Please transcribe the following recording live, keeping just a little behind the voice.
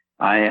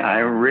I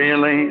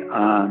really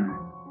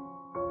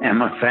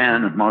am a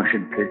fan of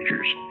motion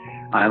pictures.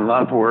 I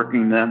love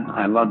working them.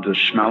 I love the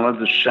smell of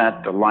the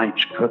set, the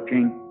lights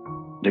cooking,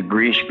 the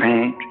grease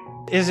paint.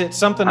 Is it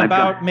something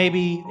about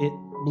maybe it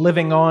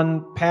living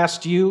on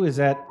past you? Is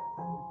that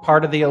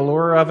part of the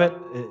allure of it,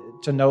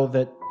 to know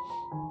that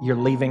you're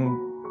leaving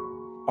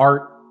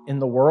art in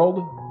the world?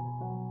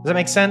 Does that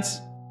make sense?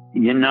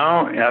 You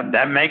know,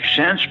 that makes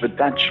sense, but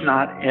that's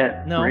not it,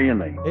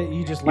 really.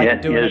 You just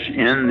like doing it. It is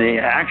in the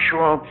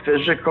actual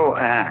physical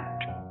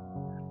act.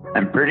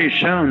 And pretty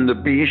soon the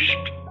beast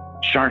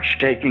starts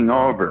taking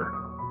over,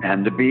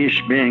 and the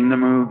beast being the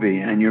movie,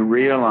 and you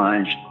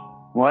realize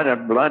what a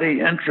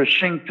bloody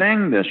interesting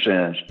thing this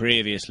is.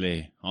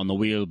 Previously on the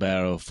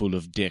Wheelbarrow Full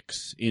of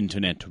Dicks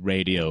internet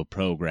radio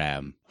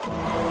program.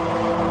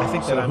 I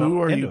think So that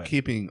who are you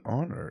keeping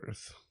on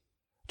Earth?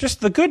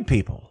 Just the good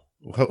people.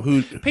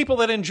 Who? People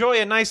that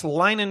enjoy a nice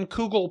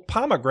Leinenkugel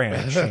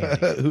pomegranate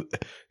shandy.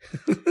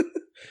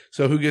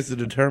 So who gets to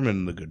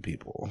determine the good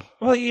people?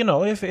 Well, you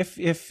know,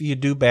 if you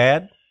do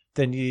bad,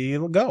 then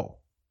you'll go.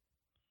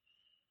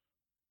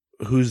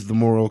 Who's the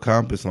moral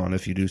compass on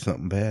if you do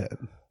something bad?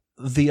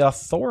 The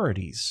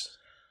authorities.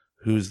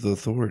 Who's the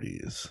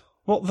authorities?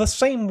 Well, the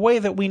same way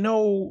that we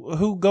know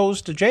who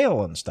goes to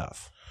jail and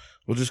stuff.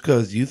 Well, just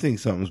because you think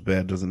something's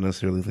bad doesn't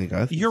necessarily think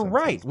I think You're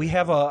right. We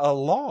have a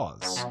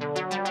laws.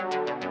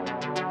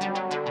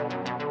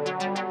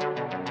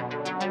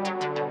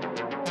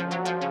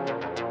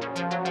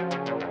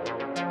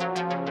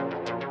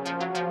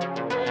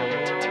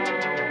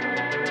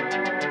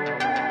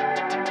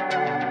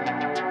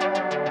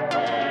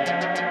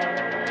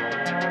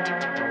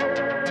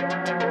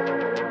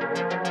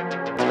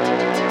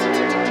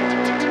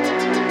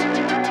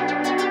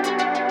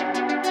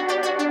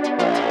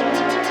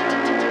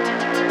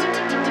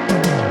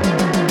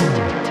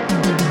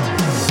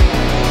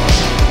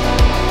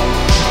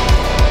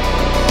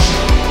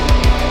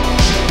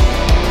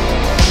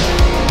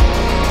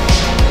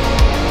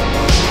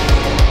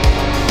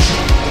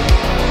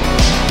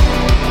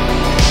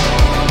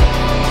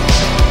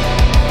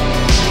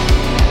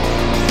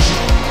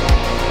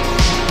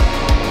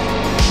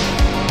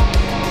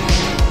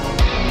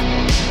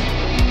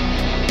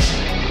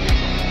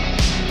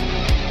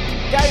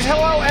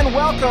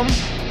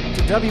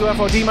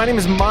 WFOD. My name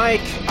is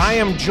Mike. I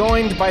am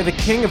joined by the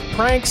king of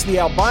pranks, the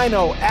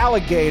albino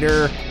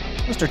alligator,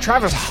 Mr.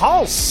 Travis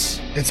Hulse.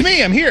 It's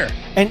me. I'm here.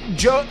 And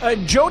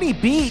Jody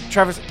B.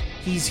 Travis,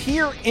 he's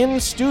here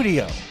in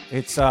studio.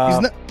 It's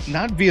he's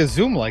not via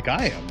Zoom like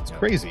I am. It's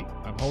crazy.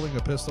 I'm holding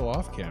a pistol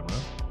off camera.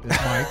 It's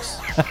Mike's.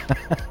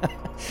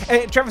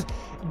 Hey, Travis,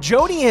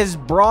 Jody has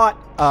brought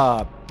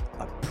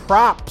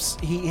props.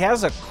 He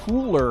has a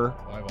cooler.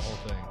 I have a whole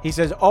thing. He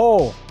says,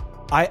 "Oh,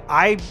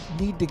 I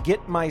need to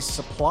get my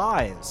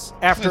supplies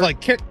after." It's like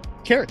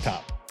Carrot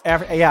Top.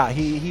 After, yeah,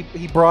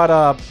 he brought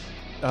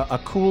a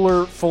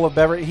cooler full of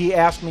beverage. He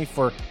asked me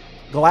for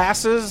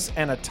glasses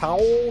and a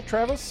towel.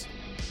 Travis,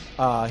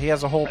 he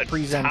has a whole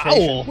presentation.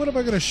 Towel? What am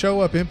I going to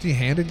show up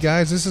empty-handed,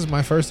 guys? This is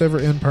my first ever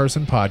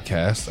in-person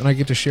podcast, and I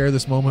get to share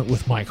this moment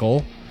with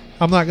Michael.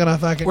 I'm not going to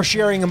fucking. We're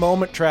sharing a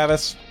moment,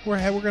 Travis. We're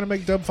going to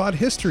make Dubfod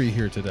history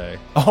here today.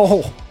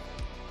 Oh,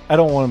 I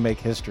don't want to make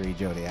history,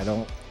 Jody. I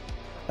don't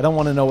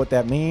want to know what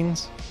that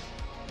means.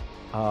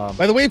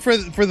 By the way, for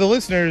the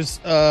listeners,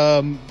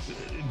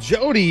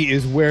 Jody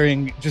is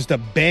wearing just a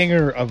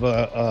banger of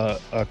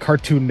a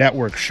Cartoon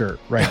Network shirt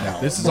right now.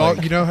 This is all.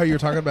 You know how you're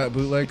talking about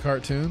bootleg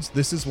cartoons?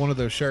 This is one of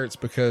those shirts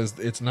because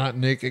it's not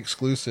Nick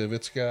exclusive.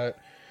 It's got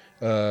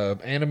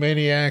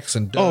Animaniacs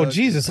and Doug. Oh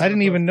Jesus! I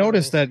didn't even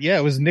notice that. Yeah,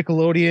 it was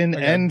Nickelodeon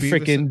and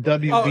freaking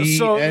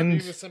WB and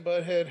Beavis and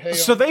Butthead. Hey,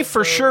 so they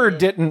for sure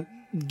didn't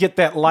get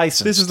that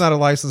license. This is not a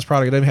licensed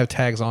product. It doesn't have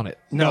tags on it.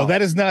 No,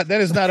 that is not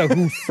a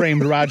Who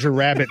Framed Roger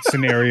Rabbit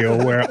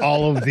scenario where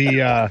all of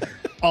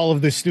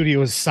the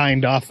studios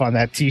signed off on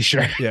that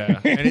T-shirt. Yeah,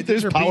 and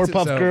there's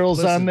Powerpuff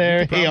Girls on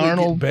there. Hey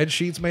Arnold, bed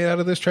sheets made out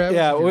of this, Travis.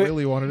 Yeah, we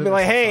really wanted it. Be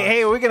like,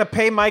 hey, are we gonna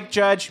pay Mike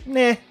Judge?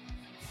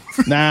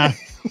 Nah.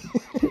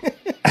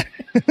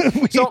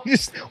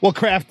 We'll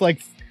craft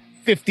like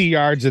 50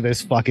 yards of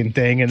this fucking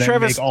thing and then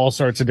Travis, make all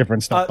sorts of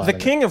different stuff. The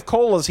King of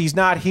Colas, he's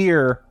not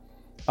here.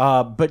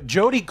 But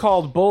Jody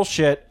called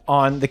bullshit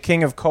on the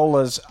King of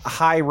Cola's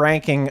high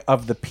ranking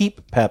of the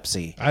Peep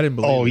Pepsi. I didn't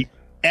believe it.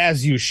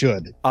 As you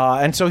should.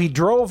 And so he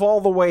drove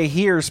all the way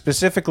here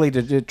specifically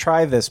to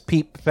try this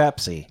Peep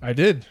Pepsi. I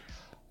did.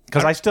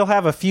 Because I still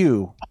have a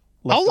few.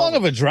 How long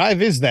of a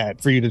drive is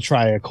that for you to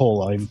try a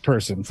cola in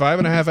person?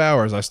 5.5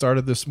 hours. I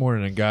started this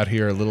morning and got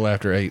here a little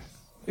after 8.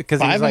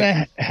 Because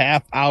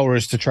 5.5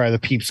 hours to try the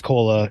Peeps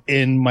Cola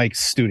in Mike's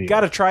studio.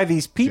 Got to try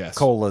these Peep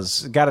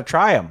Colas. Got to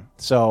try them.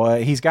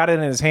 So he's got it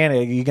in his hand.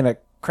 Are you going to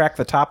crack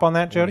the top on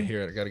that, Jody?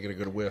 Here, I got to get a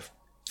good whiff.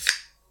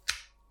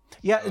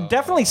 Yeah,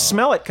 definitely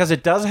smell it because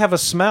it does have a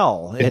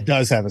smell. It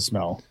does have a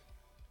smell.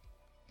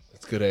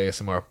 It's good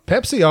ASMR.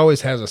 Pepsi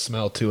always has a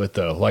smell to it,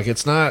 though. Like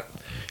it's not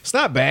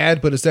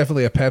bad, but it's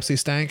definitely a Pepsi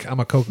stank. I'm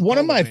a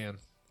Coca-Cola fan.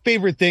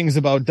 favorite things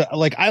about,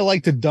 like, I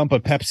like to dump a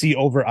Pepsi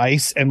over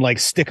ice and like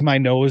stick my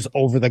nose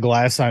over the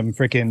glass I'm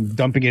freaking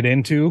dumping it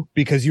into,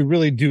 because you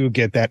really do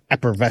get that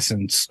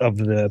effervescence of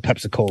the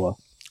Pepsi Cola.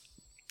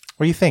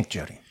 What do you think,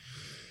 Jody?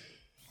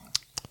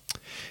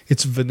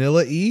 It's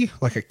vanilla-y,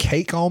 like a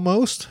cake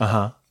almost.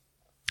 Uh-huh.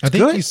 I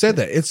think good. you said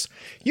that. It's,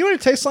 you know what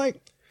it tastes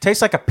like?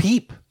 Tastes like a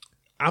Peep.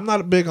 I'm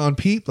not big on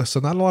Peep, so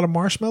not a lot of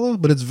marshmallow,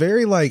 but it's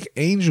very like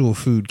angel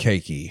food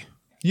cakey.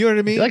 You know what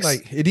I mean?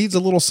 Like it needs a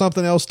little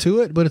something else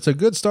to it, but it's a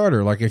good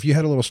starter. Like if you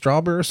had a little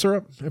strawberry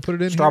syrup and put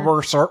it in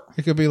strawberry syrup,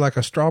 it could be like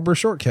a strawberry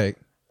shortcake.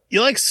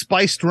 You like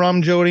spiced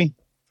rum, Jody?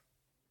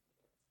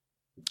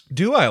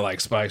 Do I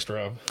like spiced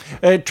rum?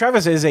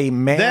 Travis is a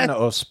man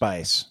of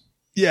spice.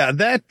 Yeah,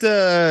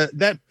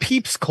 that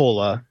Peeps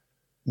Cola,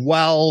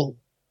 while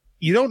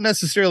you don't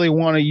necessarily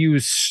want to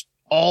use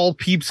all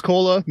Peeps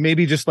Cola,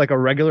 maybe just like a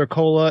regular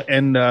cola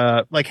and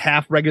like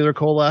half regular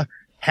cola,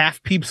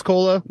 half Peeps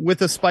Cola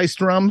with a spiced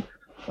rum.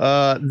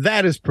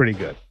 That is pretty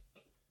good.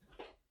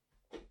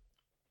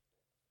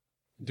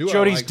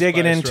 Jody's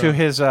digging into rum?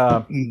 His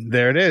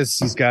there it is.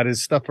 He's got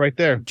his stuff right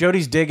there.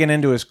 Jody's digging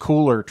into his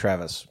cooler,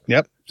 Travis.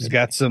 Yep. He's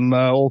got some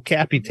old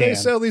Capitan. They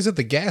sell these at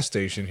the gas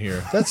station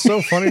here. That's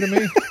so funny to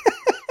me.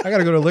 I got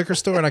to go to a liquor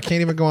store and I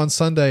can't even go on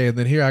Sunday. And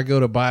then here I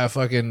go to buy a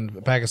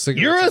fucking pack of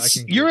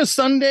cigarettes. You're a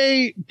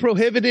Sunday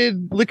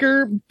prohibited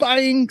liquor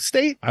buying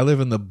state? I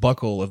live in the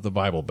buckle of the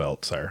Bible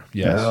Belt, sir.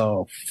 Yes.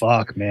 Oh,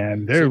 fuck,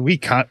 man.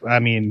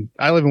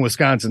 I live in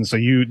Wisconsin, so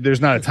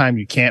there's not a time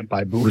you can't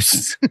buy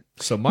booze.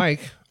 So, Mike,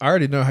 I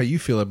already know how you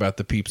feel about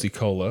the Pepsi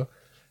Cola.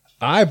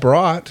 I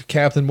brought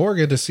Captain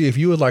Morgan to see if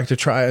you would like to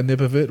try a nip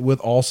of it with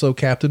also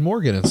Captain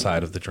Morgan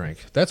inside of the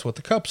drink. That's what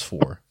the cup's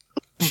for.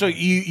 So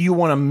you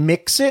want to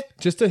mix it?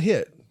 Just a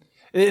hit.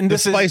 And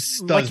this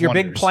is like your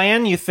big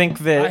plan? You think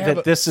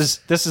that this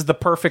is the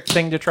perfect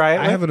thing to try it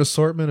with? I have an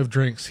assortment of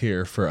drinks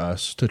here for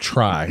us to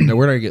try. Now,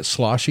 we're going to get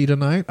sloshy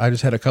tonight. I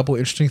just had a couple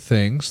interesting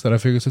things that I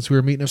figured since we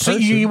were meeting in person. So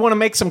you want to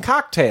make some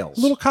cocktails?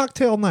 A little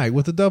cocktail night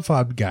with the Dub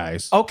Fob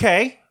guys.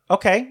 Okay.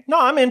 No,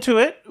 I'm into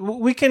it.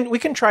 We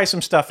can try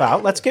some stuff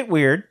out. Let's get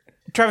weird.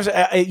 Travis,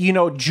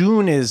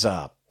 June is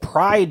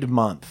Pride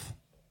Month.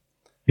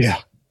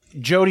 Yeah.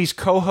 Jody's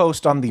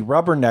co-host on the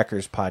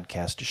Rubberneckers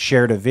podcast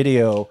shared a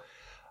video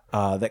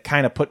that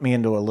kind of put me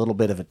into a little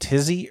bit of a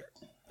tizzy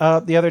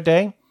the other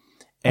day.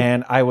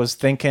 And I was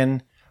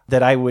thinking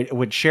that I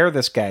would share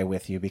this guy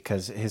with you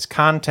because his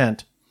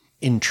content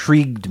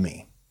intrigued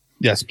me.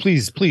 Yes,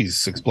 please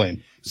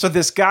explain. So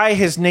this guy,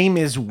 his name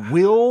is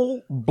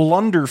Will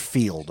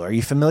Blunderfield. Are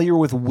you familiar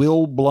with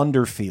Will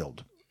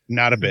Blunderfield?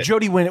 Not a bit.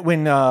 Jody,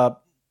 when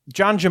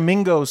John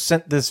Jamingo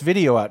sent this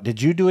video out,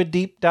 did you do a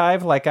deep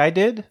dive like I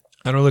did?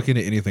 I don't look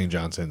into anything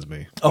John sends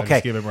me. Okay. I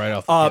just give him right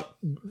off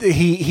the tip.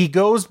 He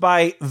goes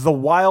by the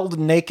Wild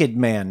Naked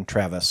Man,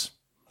 Travis.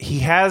 He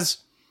has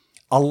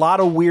a lot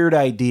of weird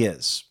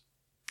ideas.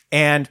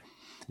 And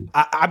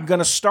I'm going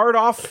to start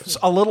off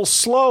a little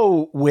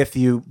slow with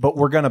you, but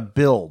we're going to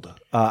build.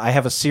 I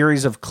have a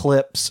series of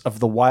clips of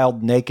the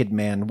Wild Naked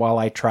Man while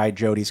I try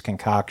Jody's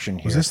concoction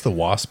here. Was this the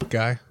Wasp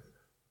guy?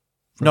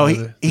 No,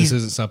 this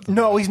isn't something.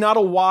 No, he's not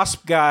a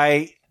Wasp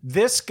guy.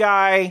 This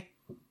guy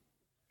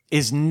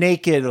is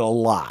naked a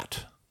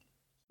lot.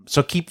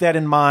 So keep that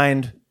in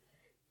mind.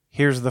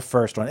 Here's the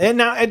first one. And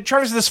now,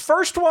 Travis, this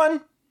first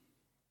one,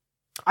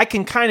 I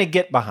can kind of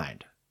get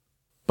behind.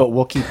 But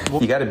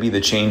you got to be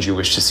the change you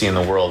wish to see in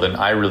the world. And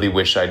I really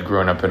wish I'd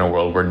grown up in a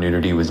world where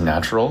nudity was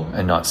natural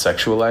and not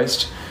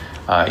sexualized.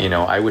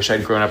 I wish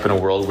I'd grown up in a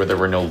world where there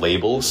were no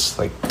labels.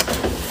 Like,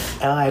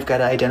 I've got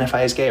to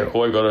identify as gay.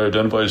 Or, I got to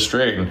identify as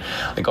straight. And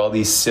like all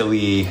these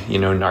silly,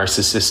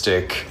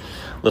 narcissistic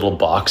little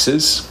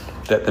boxes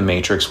that the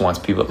Matrix wants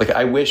people. Like,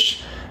 I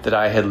wish that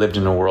I had lived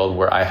in a world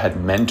where I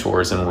had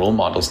mentors and role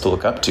models to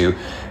look up to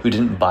who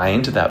didn't buy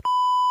into that.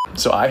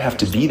 So I have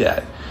to be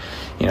that.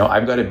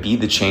 I've got to be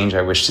the change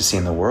I wish to see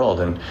in the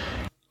world. And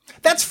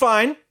that's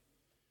fine.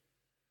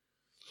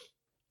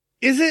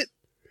 Is it?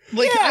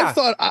 Like, yeah.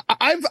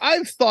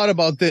 I've thought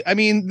about this. I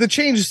mean, the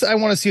change I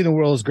want to see in the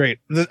world is great.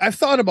 I've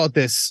thought about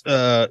this,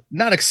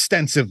 not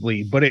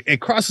extensively, but it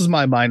crosses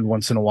my mind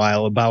once in a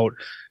while about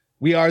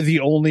we are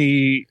the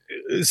only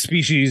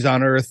species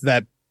on Earth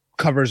that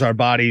covers our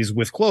bodies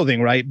with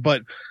clothing, right?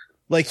 But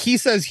like he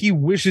says, he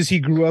wishes he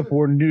grew up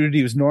where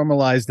nudity was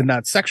normalized and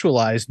not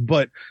sexualized.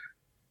 But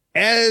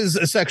as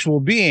a sexual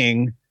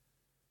being,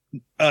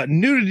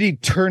 nudity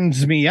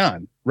turns me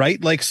on,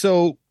 right? Like,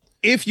 so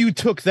if you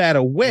took that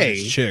away, when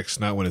it's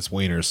chicks, not when it's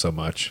wieners so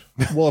much.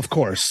 Well, of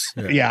course.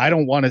 Yeah, I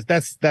don't want to.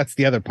 That's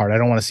the other part. I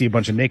don't want to see a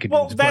bunch of naked dudes.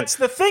 Well, that's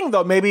the thing,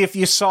 though. Maybe if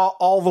you saw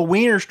all the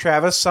wieners,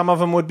 Travis, some of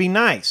them would be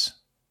nice.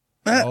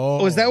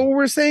 Is that what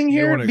we're saying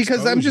here?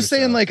 Because I'm just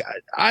saying, like,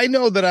 I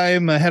know that I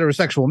am a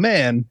heterosexual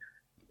man.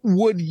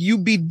 Would you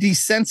be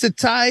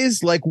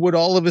desensitized? Like, would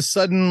all of a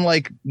sudden,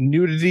 like,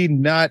 nudity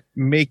not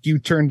make you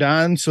turned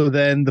on? So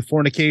then the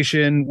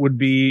fornication would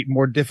be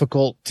more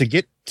difficult to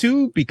get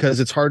to because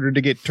it's harder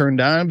to get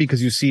turned on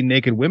because you see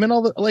naked women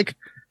all the, like,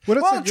 what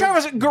is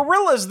Travis,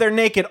 gorillas, they're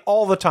naked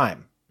all the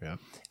time. Yeah.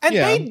 And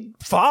they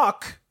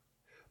fuck.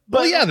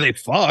 Well, yeah, they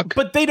fuck.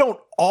 But they don't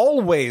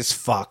always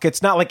fuck.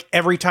 It's not like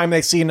every time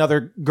they see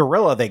another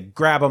gorilla, they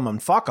grab them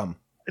and fuck them.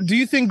 Do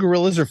you think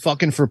gorillas are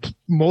fucking for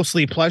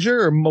mostly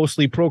pleasure or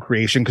mostly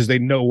procreation because they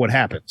know what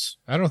happens?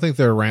 I don't think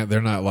they're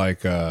not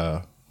like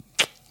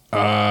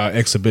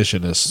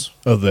exhibitionists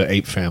of the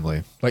ape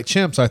family. Like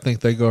chimps, I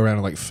think they go around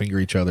and like finger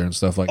each other and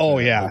stuff like that. Oh,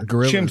 yeah. But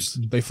gorillas,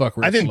 Chimps, they fuck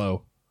real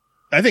slow.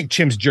 I think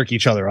chimps jerk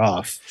each other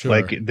off. Sure.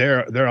 Like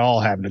they're all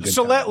having a good time.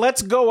 So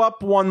let's go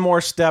up one more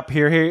step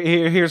here.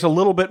 Here's a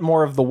little bit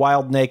more of the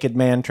wild naked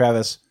man,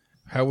 Travis.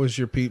 How was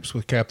your peeps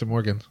with Captain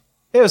Morgan?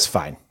 It was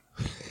fine.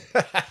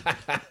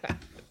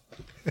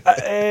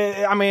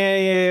 I mean,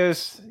 it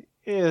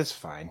was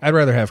fine. I'd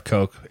rather have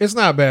Coke. It's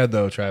not bad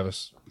though,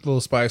 Travis. A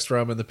little spiced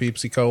rum and the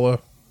Peepsy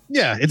Cola.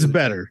 Yeah, it's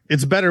better.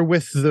 It's better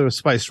with the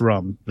spiced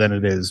rum than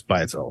it is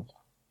by itself.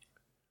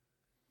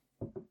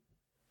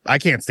 I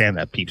can't stand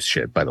that Peeps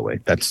shit, by the way.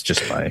 That's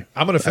just my...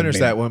 I'm going to finish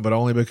that one, but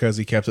only because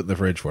he kept it in the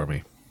fridge for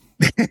me.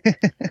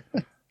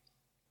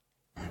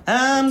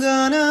 I'm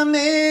gonna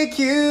make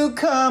you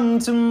come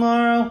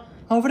tomorrow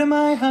over to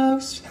my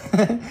house.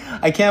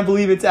 I can't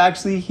believe it's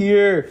actually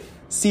here.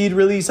 Seed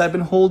release. I've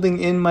been holding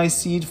in my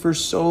seed for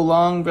so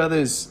long,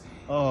 brothers.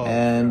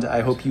 And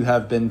I hope you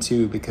have been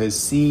too, because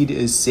seed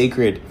is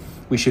sacred.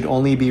 We should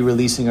only be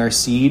releasing our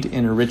seed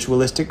in a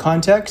ritualistic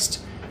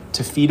context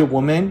to feed a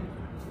woman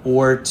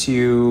or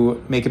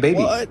to make a baby.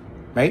 What?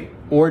 Right?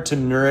 Or to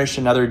nourish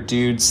another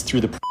dudes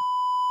through the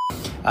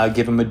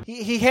give him a...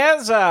 He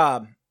has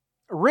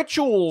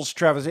rituals,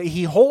 Travis.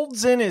 He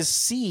holds in his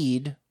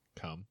seed.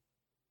 Come.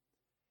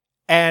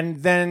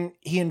 And then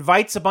he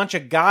invites a bunch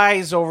of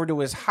guys over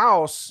to his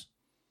house,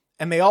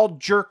 and they all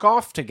jerk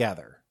off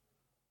together.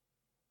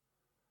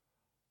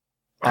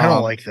 I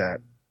don't like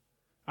that.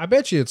 I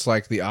bet you it's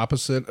like the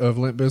opposite of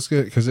Limp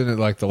Bizkit, because isn't it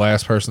like the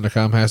last person to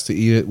come has to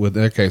eat it? With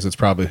their case, it's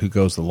probably who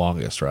goes the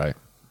longest, right?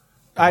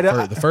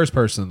 The first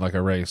person, like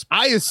a race.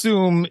 I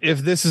assume if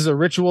this is a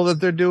ritual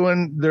that they're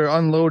doing, they're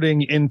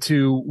unloading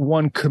into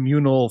one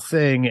communal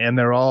thing, and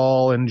they're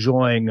all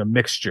enjoying a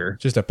mixture.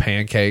 Just a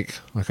pancake,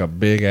 like a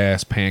big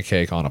ass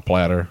pancake on a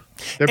platter.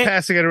 They're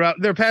passing it around.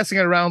 They're passing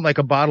it around like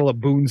a bottle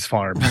of Boone's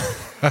Farm.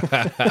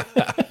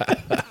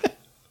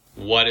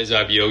 What is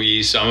up,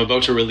 yogis? So I'm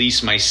about to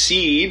release my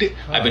seed.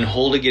 I've been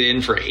holding it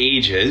in for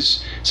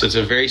ages. So it's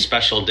a very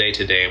special day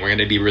today. And we're going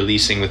to be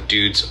releasing with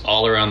dudes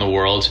all around the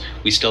world.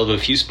 We still have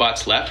a few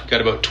spots left. We've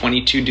got about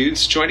 22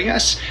 dudes joining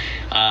us.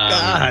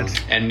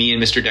 And me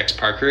and Mr. Dex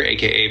Parker,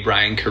 a.k.a.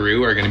 Brian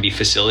Carew, are going to be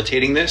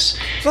facilitating this.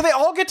 So they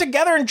all get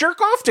together and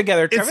jerk off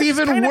together. It's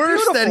even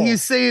worse that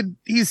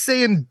he's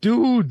saying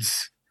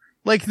dudes.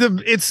 Like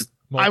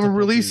I'm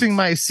releasing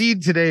my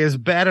seed today is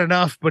bad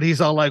enough, but he's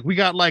all like, we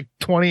got like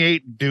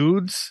 28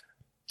 dudes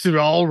to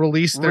all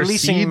release their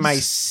releasing seeds. My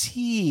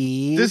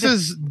seed.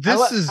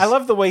 I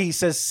love the way he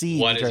says seed.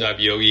 What is up,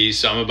 yogis?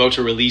 So I'm about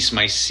to release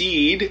my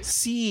seed.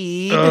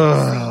 Seed.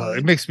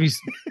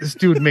 This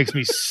dude makes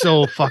me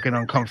so fucking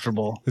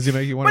uncomfortable. Does he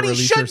make you want to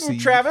release your seed? But he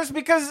shouldn't, Travis,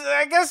 because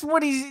I guess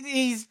what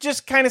he's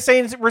just kind of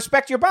saying is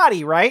respect your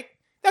body, right?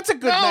 That's a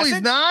good message. No,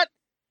 he's not.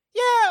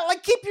 Yeah,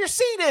 like keep your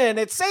seed in.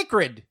 It's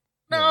sacred.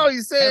 No,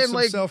 he's saying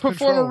like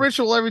perform a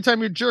ritual every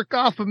time you jerk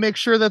off, but make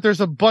sure that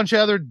there's a bunch of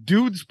other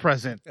dudes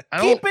present.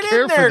 Keep it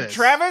in there,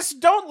 Travis.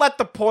 Don't let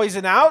the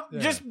poison out. Yeah.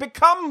 Just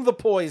become the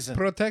poison.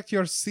 Protect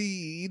your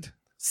seed.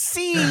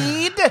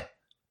 Seed.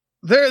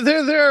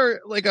 There are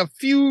like a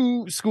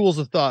few schools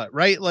of thought,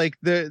 right? Like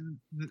there's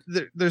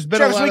been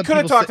Travis, a lot. We could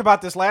have talked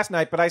about this last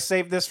night, but I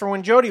saved this for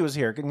when Jodie was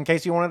here, in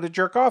case you wanted to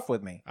jerk off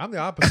with me. I'm the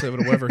opposite of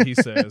whatever he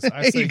says.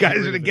 I say you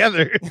guys are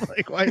together.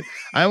 Like, why?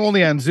 I'm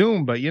only on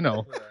Zoom, but you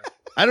know.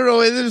 I don't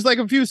know. There's like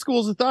a few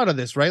schools of thought of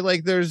this, right?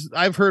 Like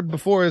I've heard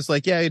before, it's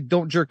like, yeah,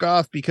 don't jerk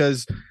off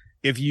because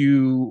if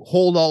you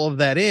hold all of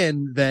that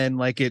in, then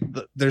like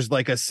there's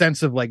like a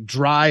sense of like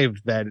drive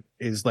that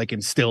is like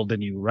instilled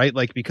in you, right?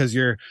 Like because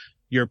your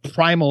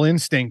primal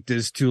instinct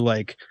is to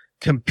like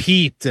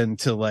compete and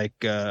to like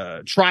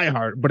try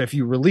hard. But if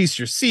you release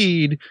your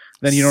seed,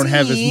 then you don't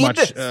have as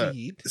much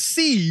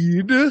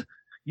seed.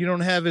 You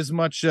don't have as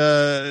much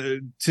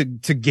to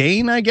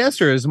gain, I guess,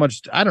 or as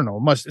much, I don't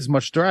know, as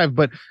much drive.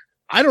 But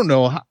I don't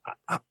know.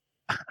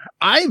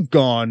 I've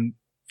gone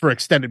for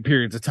extended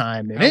periods of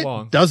time, and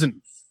it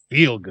doesn't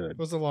feel good.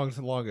 What's the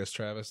longest,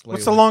 Travis? Lately?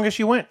 What's the longest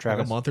you went,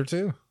 Travis? Like a month or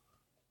two?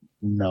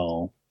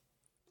 No,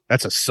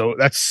 that's so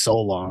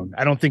long.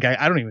 I don't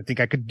even think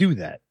I could do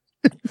that.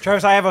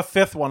 Travis, I have a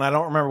fifth one. I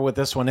don't remember what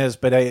this one is,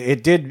 but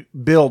it did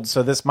build,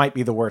 so this might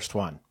be the worst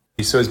one.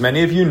 So as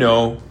many of you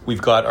know,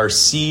 we've got our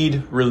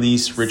seed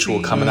release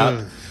ritual coming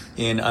up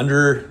in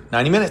under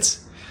 90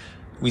 minutes.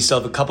 We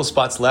still have a couple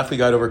spots left. We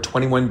got over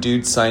 21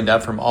 dudes signed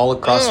up from all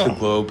across the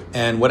globe.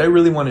 And what I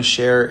really want to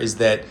share is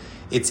that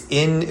it's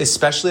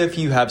especially if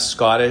you have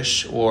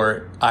Scottish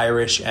or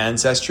Irish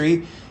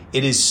ancestry,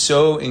 it is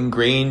so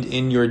ingrained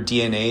in your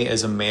DNA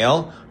as a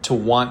male to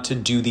want to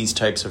do these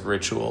types of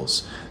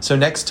rituals. So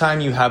next time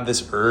you have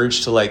this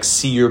urge to like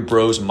see your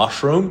bro's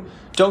mushroom,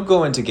 don't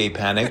go into gay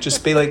panic.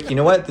 Just be like, you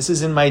know what? This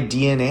is in my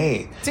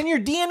DNA. It's in your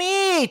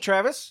DNA,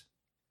 Travis.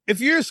 if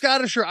you're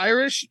Scottish or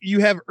Irish, you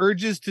have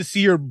urges to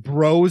see your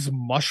bros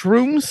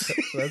mushrooms.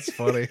 That's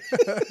funny.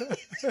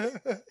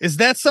 Is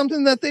that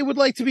something that they would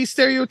like to be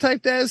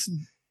stereotyped as?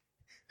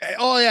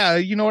 Oh yeah,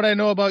 you know what I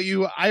know about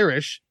you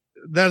Irish?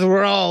 That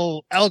we're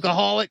all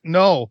alcoholic?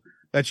 No.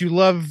 That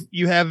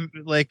you have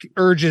like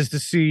urges to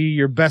see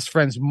your best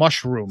friend's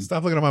mushroom.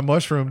 Stop looking at my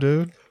mushroom,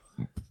 dude.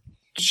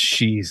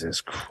 Jesus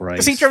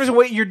Christ. See, Travis,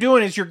 what you're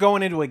doing is you're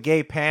going into a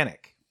gay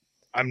panic.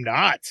 I'm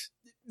not.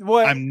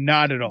 What? I'm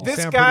not at all.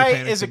 This guy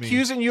is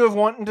accusing you of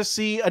wanting to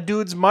see a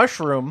dude's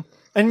mushroom,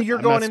 and you're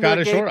going into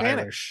a gay panic.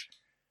 Irish.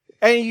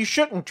 And you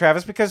shouldn't,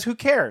 Travis, because who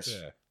cares?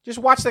 Yeah. Just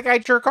watch the guy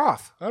jerk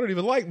off. I don't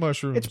even like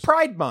mushrooms. It's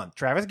Pride Month,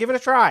 Travis. Give it a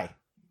try.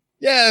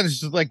 Yeah, it's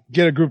just like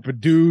get a group of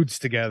dudes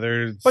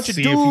together. Bunch of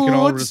dudes if you can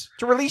all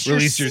to release your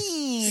seeds.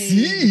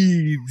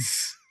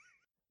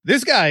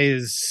 This guy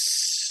is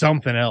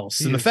something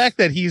else. And the fact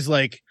that he's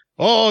like,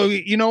 oh,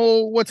 you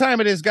know what time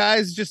it is,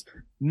 guys? Just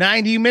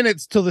 90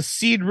 minutes till the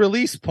seed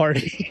release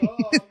party.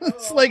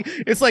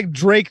 It's like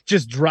Drake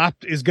is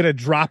gonna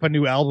drop a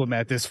new album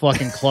at this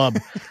fucking club.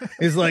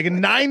 It's like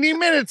 90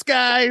 minutes,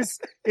 guys.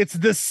 It's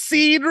the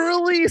seed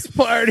release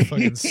party.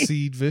 Fucking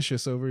Seed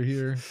Vicious over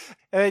here.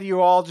 And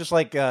you all just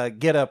like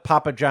get a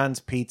Papa John's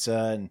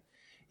pizza and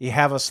you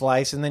have a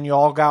slice, and then you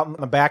all go out in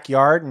the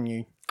backyard and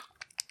you.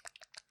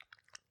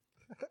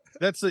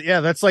 That's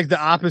like the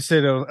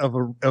opposite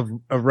of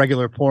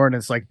regular porn.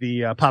 It's like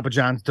the Papa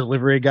John's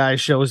delivery guy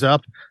shows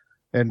up,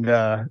 and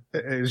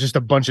it's just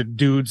a bunch of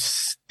dudes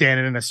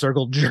standing in a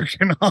circle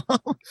jerking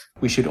off.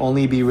 We should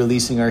only be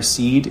releasing our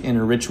seed in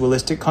a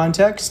ritualistic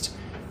context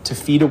to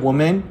feed a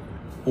woman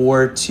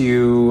or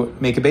to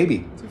make a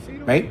baby,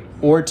 right?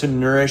 Or to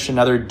nourish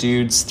another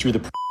dudes through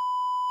the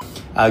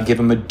give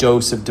him a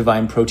dose of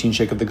divine protein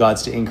shake of the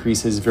gods to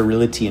increase his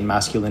virility and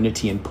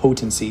masculinity and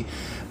potency.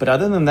 But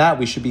other than that,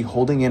 we should be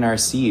holding in our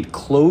seed,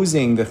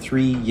 closing the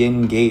 3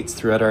 yin gates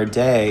throughout our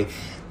day.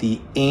 The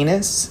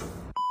anus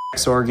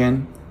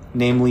organ,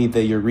 namely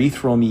the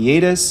urethral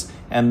meatus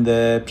and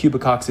the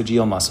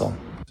pubococcygeal muscle.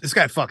 This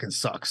guy fucking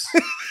sucks.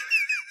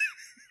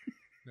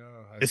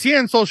 Is he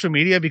on social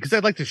media? Because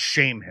I'd like to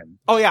shame him.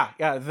 Oh, yeah.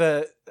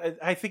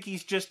 I think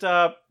he's just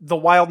the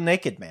wild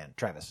naked man,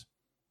 Travis.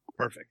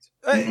 Perfect.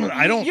 You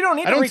don't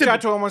need to reach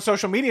out to him on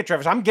social media,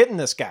 Travis. I'm getting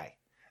this guy.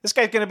 This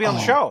guy's going to be on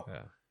the show.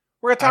 Yeah.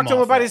 We're going to talk to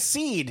him about his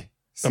seed.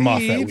 I'm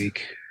off that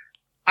week.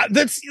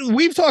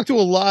 We've talked to a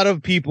lot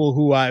of people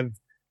who I've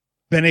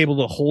been able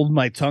to hold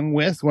my tongue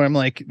with, where I'm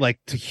like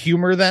to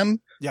humor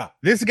them. Yeah.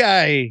 This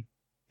guy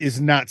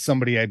is not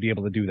somebody I'd be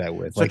able to do that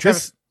with. So like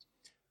Travis,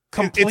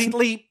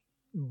 completely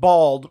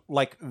bald,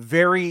 like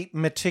very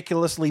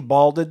meticulously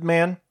balded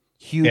man,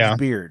 huge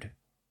beard.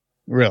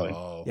 Really?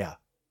 Oh. Yeah.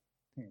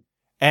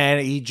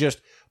 And he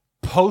just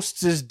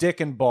posts his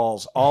dick and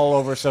balls all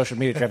over social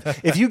media,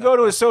 Travis. If you go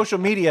to his social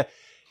media,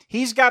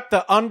 he's got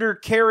the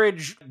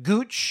undercarriage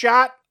gooch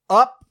shot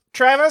up,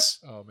 Travis.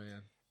 Oh,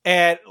 man.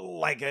 And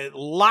like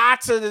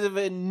lots of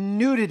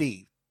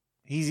nudity.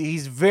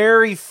 He's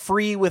very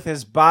free with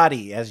his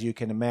body, as you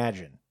can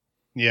imagine.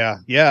 Yeah.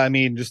 I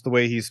mean, just the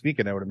way he's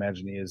speaking, I would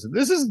imagine he is.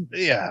 This is,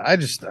 I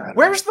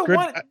Where's the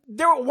one?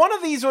 One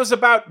of these was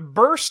about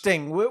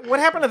bursting. What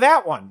happened to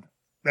that one?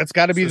 That's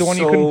got to be the one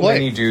you couldn't play. So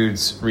many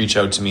dudes reach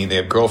out to me. They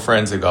have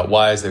girlfriends, they've got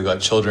wives, they've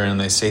got children,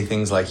 and they say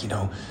things like,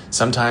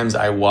 sometimes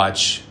I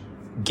watch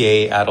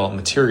gay adult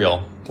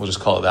material, we'll just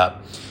call it that,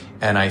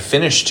 and I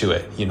finish to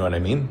it, you know what I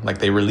mean? Like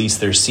they release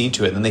their seed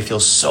to it, and then they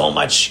feel so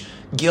much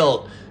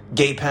guilt,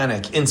 gay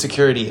panic,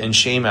 insecurity, and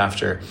shame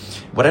after.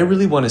 What I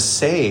really want to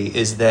say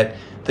is that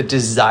the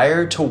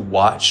desire to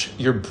watch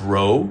your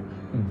bro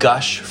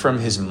gush from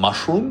his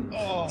mushroom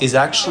is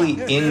actually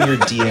in your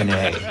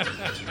DNA.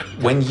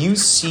 When you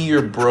see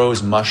your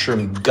bro's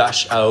mushroom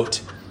gush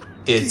out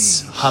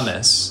its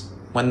hummus,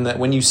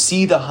 when you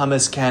see the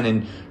hummus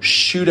cannon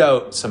shoot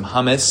out some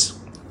hummus,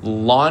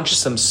 launch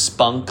some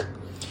spunk,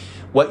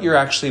 what you're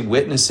actually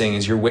witnessing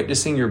is you're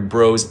witnessing your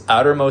bro's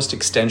outermost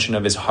extension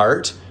of his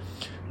heart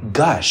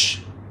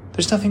gush.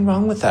 There's nothing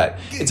wrong with that.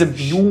 It's a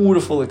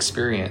beautiful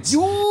experience.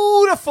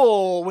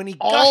 Beautiful when he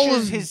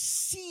gushes his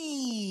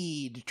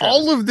seed. Travis.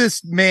 All of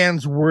this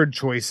man's word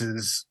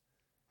choices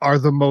are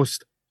the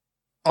most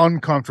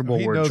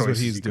uncomfortable word choices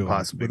he's doing,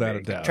 possibly without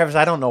a doubt. Travis,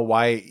 I don't know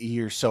why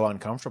you're so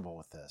uncomfortable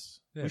with this.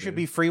 We should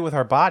be free with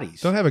our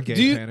bodies. Don't have a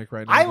gay panic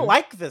right now. I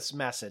like this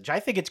message. I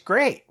think it's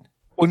great.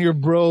 When your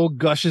bro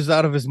gushes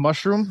out of his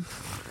mushroom?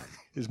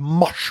 His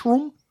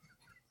mushroom?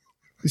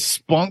 His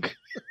spunk?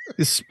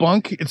 It's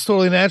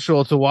totally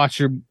natural to watch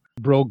your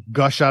bro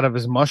gush out of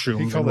his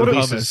mushroom. He called it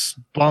hummus.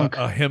 Spunk.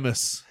 A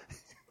hummus.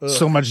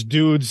 So much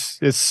dudes.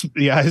 His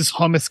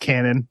hummus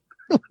cannon.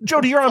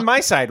 Jody, you're on my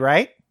side,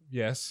 right?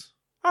 Yes.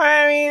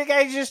 I mean, the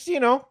guy's just,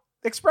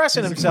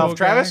 expressing himself,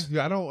 Travis.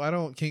 I don't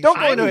don't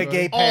go into a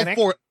gay panic.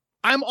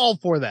 I'm all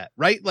for that,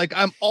 right? Like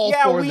I'm all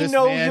for this man.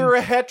 Yeah, we know you're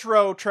a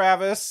hetero,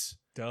 Travis.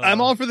 Duh.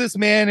 I'm all for this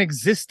man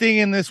existing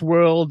in this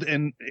world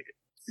and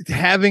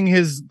having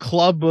his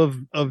club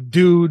of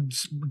dude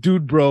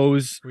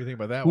bros what do you think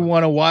about that who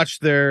want to watch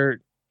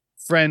their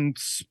friend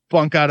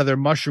spunk out of their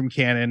mushroom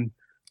cannon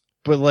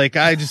but like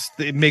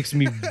it makes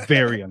me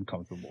very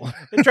uncomfortable.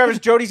 And Travis,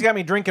 Jodie's got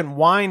me drinking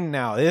wine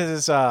now.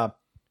 This is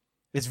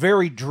it's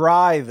very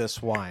dry,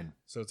 this wine.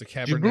 So it's a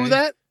Cabernet. Did you brew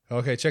that?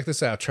 Okay, check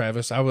this out,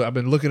 Travis. I've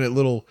been looking at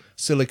little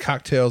silly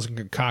cocktails and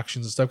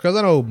concoctions and stuff because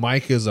I know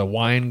Mike is a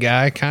wine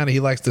guy. Kind of, he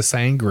likes the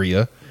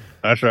sangria.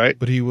 That's right.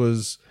 But he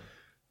was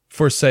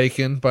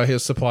forsaken by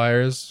his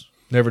suppliers,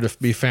 never to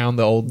be found.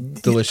 The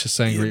old delicious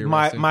sangria.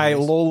 My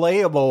little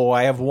label.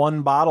 I have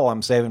one bottle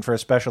I'm saving for a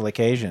special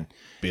occasion.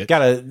 Got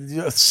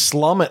to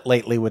slum it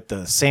lately with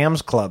the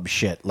Sam's Club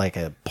shit like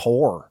a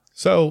pour.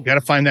 So got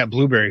to find that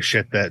blueberry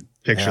shit, that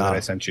picture that I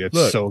sent you.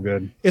 It's so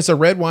good. It's a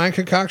red wine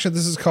concoction.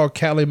 This is called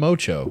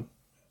Calimocho.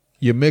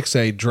 You mix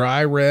a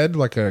dry red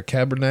like a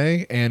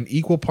Cabernet and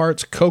equal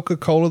parts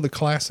Coca-Cola, the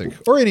classic,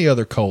 or any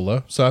other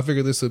cola. So I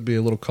figured this would be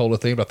a little cola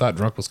themed. I thought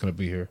Drunk was going to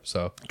be here.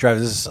 So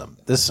Travis,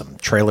 this is some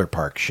trailer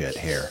park shit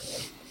here.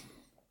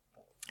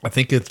 I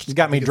think he's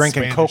got me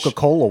drinking Spanish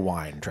Coca-Cola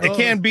wine. Travis. It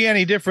can't be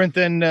any different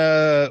than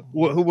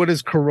what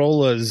is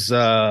Corolla's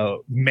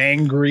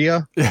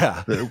Mangria?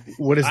 Yeah.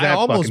 What is that? I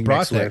almost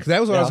brought that. That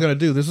was what I was going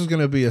to do. This was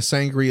going to be a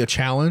sangria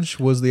challenge.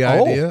 Was the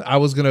idea? I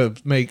was going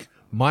to make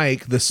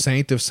Mike the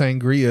saint of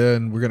sangria,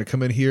 and we're going to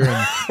come in here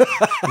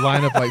and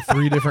line up like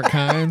 3 different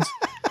kinds.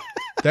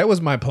 That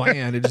was my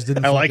plan. It just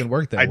didn't fucking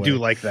work that way. I do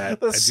like that.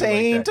 The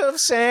saint of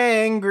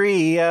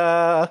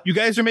sangria. You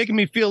guys are making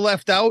me feel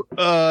left out.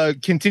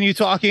 Continue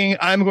talking.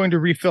 I'm going to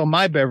refill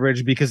my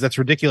beverage because that's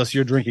ridiculous.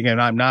 You're drinking and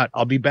I'm not.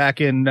 I'll be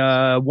back in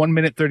 1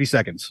 minute, 30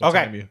 seconds.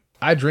 Okay.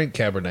 I drink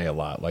Cabernet a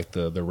lot, like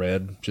the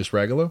red, just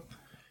regular.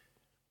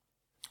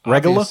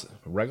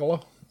 Regular?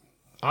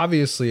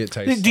 Obviously, it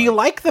tastes. Do you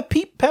like the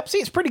Peep Pepsi?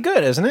 It's pretty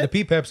good, isn't it? The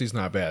Peep Pepsi's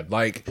not bad.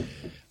 Like,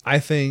 I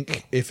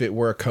think if it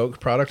were a Coke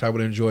product, I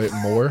would enjoy it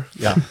more.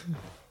 Yeah.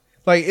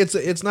 Like,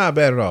 it's not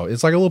bad at all.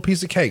 It's like a little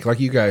piece of cake, like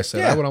you guys said.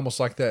 Yeah. I would almost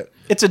like that.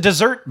 It's a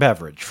dessert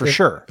beverage, for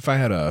sure. If I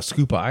had a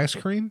scoop of ice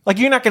cream. Like,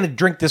 you're not going to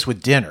drink this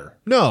with dinner.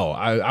 No,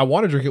 I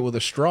want to drink it with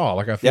a straw.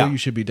 Like, I feel you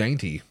should be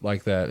dainty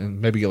like that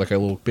and maybe get like a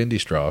little bendy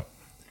straw.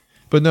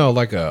 But no,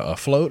 like a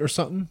float or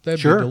something.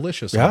 That'd be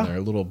delicious on there.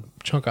 A little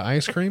chunk of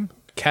ice cream.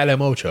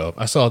 Calimocho.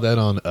 I saw that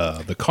on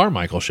the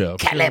Carmichael show.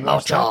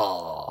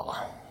 Calimocho.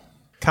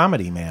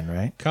 Comedy Man,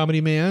 right?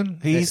 Comedy Man.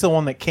 He's the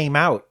one that came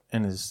out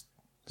and is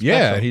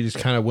Yeah, he just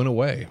kind of went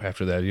away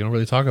after that. You don't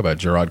really talk about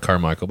Gerard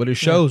Carmichael, but his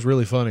show's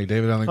really funny.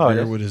 David Allen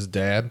Greer with his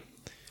dad.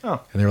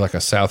 Oh. And they're like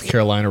a South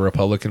Carolina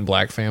Republican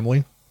black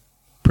family.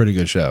 Pretty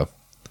good show.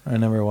 I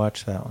never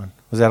watched that one.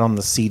 Was that on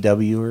the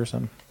CW or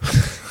something?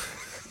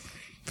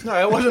 No,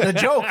 it wasn't a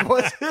joke,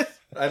 was it?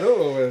 I don't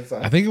know what it's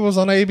on. I think it was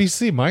on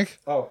ABC, Mike.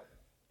 Oh.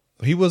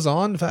 He was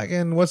on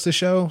fucking, what's the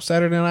show?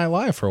 Saturday Night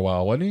Live for a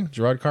while, wasn't he?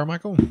 Gerard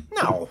Carmichael?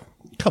 No.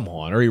 Come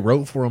on. Or he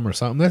wrote for him or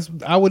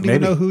something. I wouldn't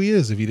even know who he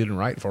is if he didn't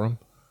write for him.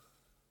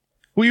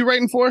 Who are you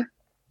writing for?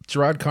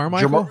 Gerard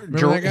Carmichael?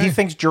 He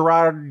thinks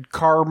Gerard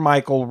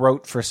Carmichael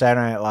wrote for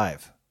Saturday Night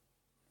Live.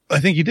 I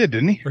think he did,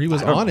 didn't he? Or he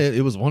was on it.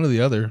 It was one or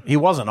the other. He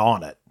wasn't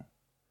on it.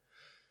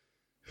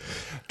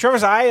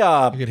 Travis,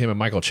 You get him and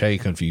Michael Che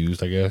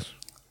confused, I guess.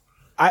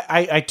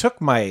 I took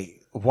my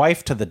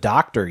wife to the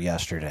doctor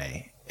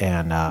yesterday.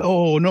 And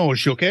oh, no. Is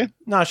she okay?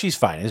 No, she's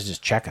fine. It's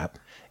just checkup.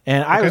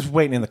 And I was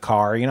waiting in the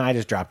car. You know, I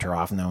just dropped her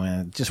off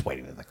and just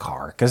waiting in the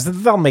car because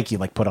they'll make you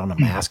like put on a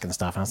mask and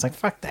stuff. And I was like,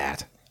 fuck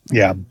that.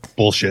 Yeah,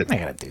 bullshit. I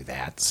gotta do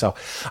that. So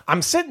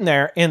I'm sitting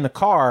there in the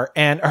car,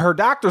 and her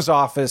doctor's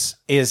office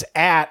is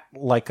at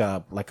like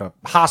a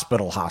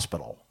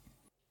hospital.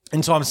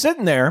 And so I'm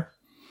sitting there,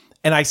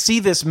 and I see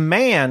this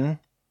man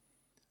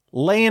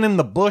laying in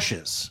the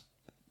bushes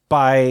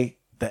by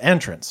the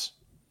entrance,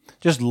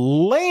 just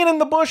laying in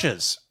the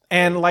bushes.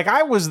 And like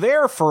I was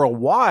there for a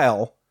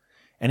while,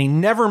 and he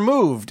never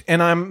moved.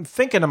 And I'm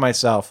thinking to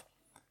myself,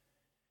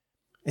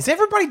 is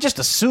everybody just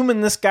assuming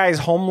this guy's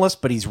homeless,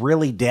 but he's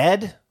really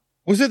dead?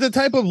 Was it the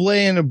type of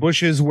lay in the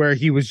bushes where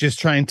he was just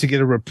trying to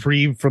get a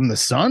reprieve from the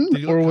sun?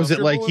 Or was it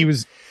like he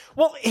was...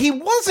 Well, he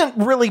wasn't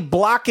really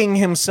blocking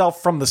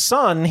himself from the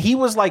sun. He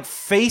was like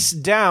face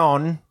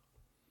down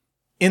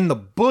in the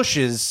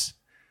bushes,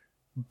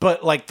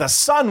 but like the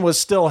sun was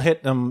still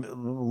hitting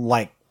him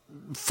like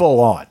full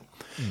on.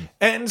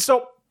 And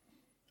so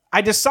I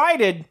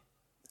decided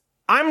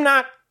I'm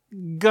not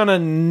gonna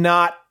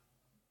not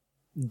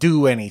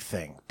do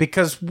anything,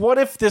 because what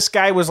if this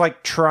guy was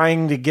like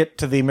trying to get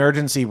to the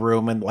emergency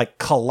room and like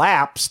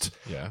collapsed?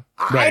 Yeah.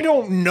 I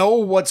don't know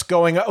what's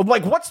going on.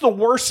 Like, what's the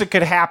worst that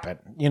could happen?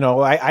 You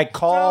know, I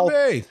call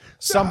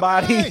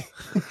somebody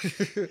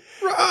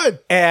Run.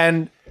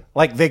 and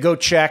like they go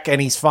check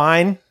and he's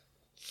fine.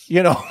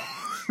 You know,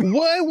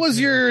 what was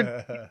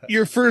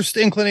your first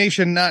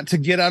inclination not to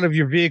get out of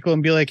your vehicle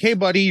and be like, hey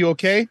buddy, you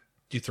okay?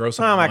 You throw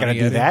some. I'm not going to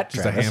do that.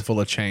 Just a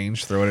handful of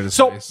change. Throw it at his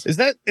face. Is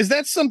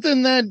that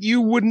something that you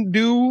wouldn't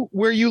do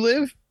where you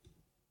live?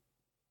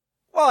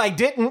 Well, I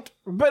didn't,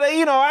 but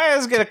you know, I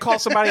was going to call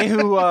somebody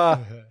who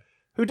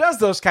who does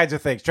those kinds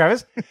of things,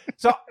 Travis.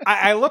 So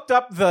I looked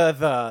up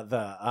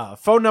the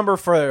phone number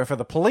for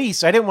the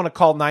police. I didn't want to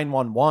call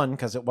 911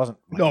 because it wasn't.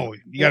 No,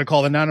 you got to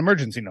call the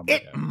non-emergency number.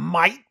 It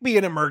might be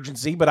an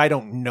emergency, but I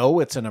don't know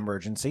it's an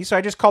emergency. So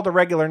I just called a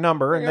regular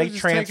number, and they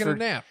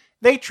transferred.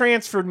 They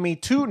transferred me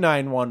to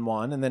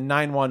 911, and then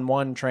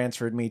 911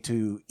 transferred me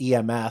to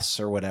EMS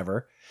or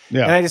whatever.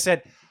 Yeah. And I just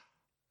said,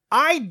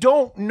 I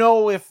don't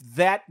know if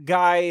that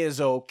guy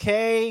is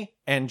okay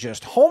and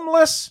just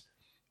homeless,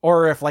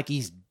 or if like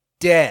he's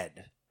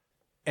dead.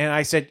 And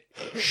I said,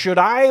 should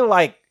I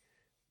like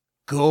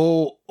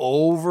go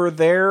over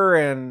there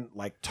and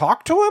like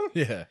talk to him?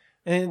 Yeah.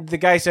 And the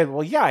guy said,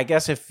 well, yeah, I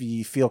guess if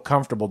you feel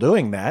comfortable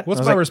doing that.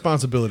 What's my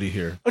responsibility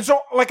here? So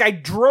like I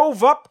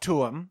drove up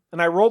to him and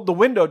I rolled the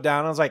window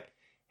down. I was like,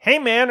 hey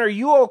man, are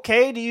you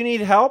okay? Do you need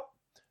help?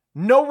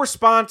 No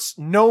response,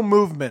 no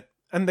movement.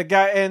 And the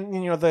guy, and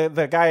you know,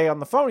 the guy on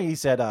the phone, he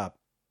said,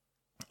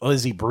 well,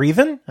 is he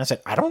breathing? I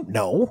said, I don't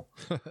know.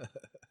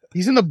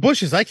 He's in the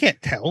bushes. I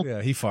can't tell.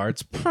 Yeah, he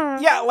farts.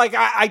 Yeah, like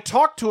I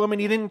talked to him and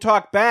he didn't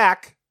talk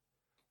back.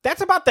 That's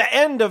about the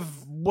end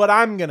of what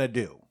I'm going to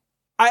do.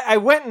 I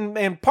went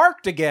and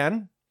parked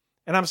again,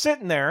 and I'm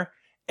sitting there,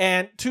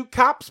 and two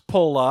cops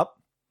pull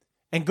up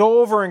and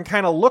go over and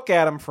kind of look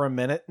at him for a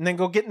minute and then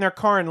go get in their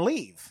car and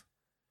leave.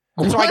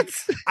 So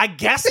I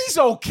guess he's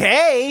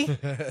okay.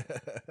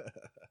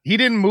 He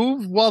didn't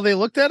move while they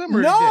looked at him?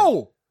 Or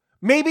no.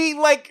 Maybe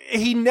like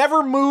he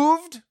never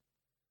moved.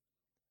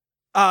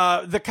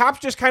 The cops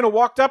just kind of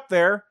walked up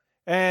there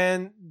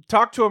and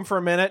talked to him for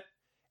a minute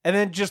and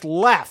then just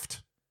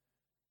left.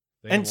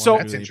 And so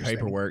that's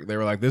paperwork. They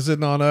were like, this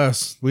isn't on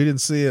us. We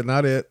didn't see it,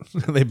 not it.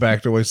 They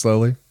backed away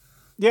slowly.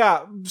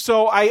 Yeah.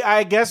 So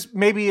I guess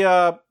maybe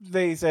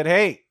they said,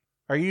 hey,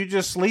 are you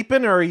just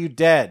sleeping or are you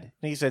dead?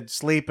 And he said,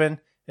 sleeping.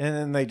 And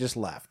then they just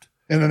left.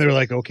 And then they were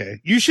like, okay,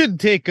 you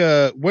should take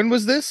when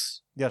was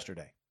this?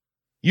 Yesterday.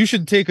 You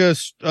should take a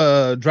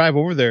drive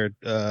over there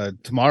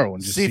tomorrow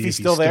and just see if he's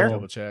still there.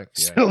 Double check.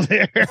 Yeah. Still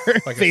there.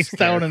 Like face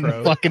down in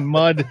the fucking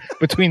mud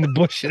between the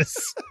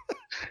bushes.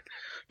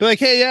 Be like,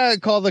 hey, yeah,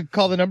 call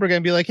the number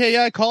again. Be like, hey,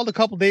 yeah, I called a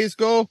couple days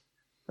ago.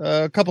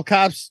 A couple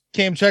cops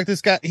came check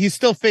this guy. He's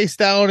still face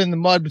down in the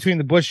mud between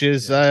the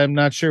bushes. Yeah. I'm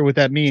not sure what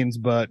that means,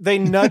 but they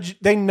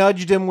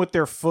nudged him with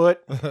their foot.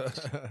 They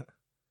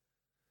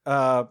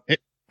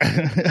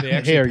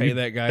actually pay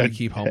that guy to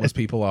keep homeless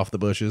people off the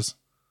bushes.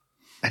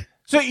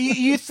 So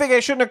you think I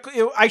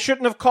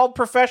shouldn't have called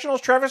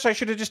professionals, Travis? I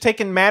should have just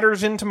taken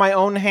matters into my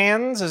own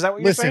hands? Is that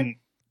what you're saying? Listen,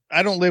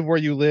 I don't live where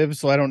you live,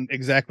 so I don't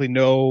exactly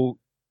know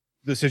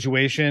the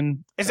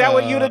situation. Is that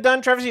what you'd have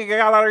done, Travis? You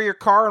got out of your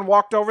car and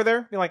walked over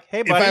there? Be like,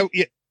 hey,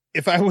 buddy.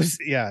 If I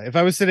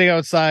was sitting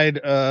outside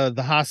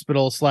the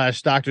hospital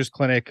 / doctor's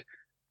clinic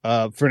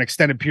for an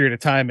extended period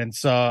of time and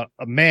saw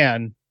a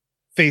man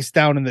face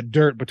down in the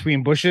dirt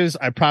between bushes,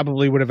 I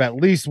probably would have at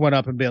least went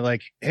up and been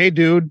like, hey,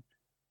 dude,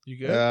 you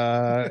good?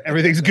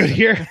 Everything's good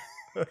here.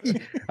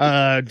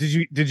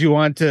 Did you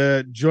want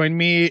to join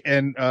me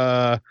and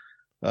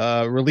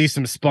release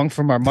some spunk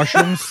from our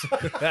mushrooms?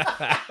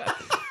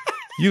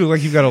 You look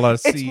like you've got a lot of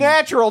seed. It's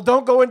natural.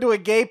 Don't go into a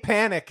gay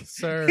panic.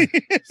 Sir,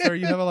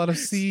 you have a lot of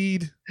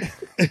seed.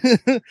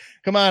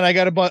 Come on, I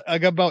got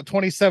about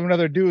 27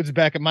 other dudes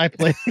back at my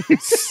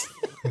place.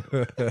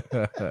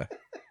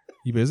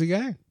 You busy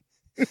guy?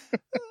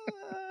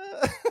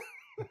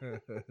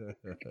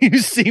 You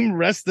seem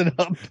rested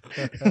up.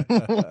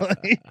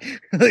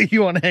 like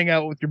you want to hang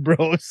out with your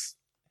bros.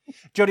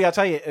 Jody, I'll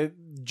tell you,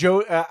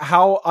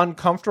 how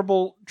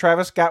uncomfortable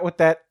Travis got with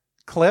that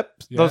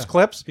clip, those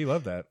clips. He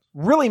loved that.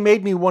 Really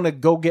made me want to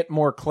go get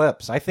more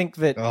clips. I think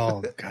that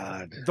oh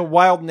god, the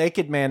wild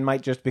naked man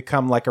might just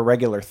become like a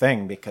regular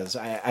thing because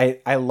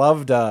I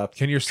loved.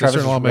 Can your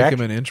sister-in-law make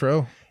him an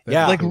intro?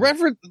 Yeah, like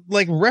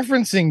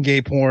referencing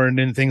gay porn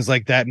and things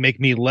like that make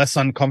me less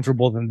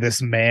uncomfortable than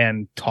this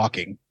man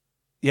talking.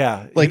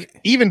 Yeah,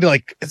 even to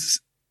like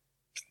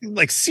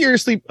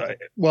seriously.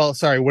 Well,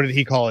 sorry, what did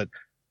he call it?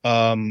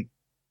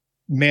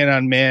 Man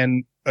on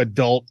man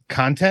adult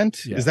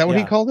content. Yeah. Is that what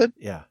he called it?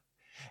 Yeah.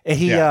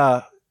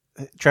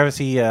 Travis,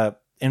 he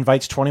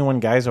invites 21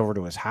 guys over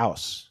to his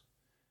house.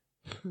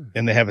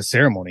 And they have a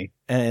ceremony.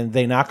 And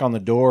they knock on the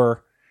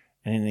door,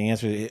 and the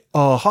answer is,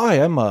 hi,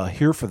 I'm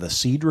here for the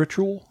seed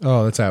ritual.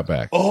 Oh, that's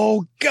Outback.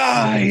 Oh,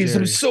 guys,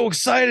 I'm so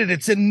excited.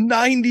 It's in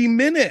 90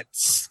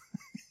 minutes.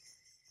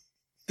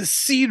 The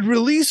seed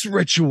release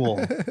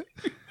ritual.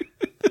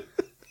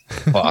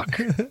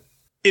 Fuck.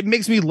 It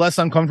makes me less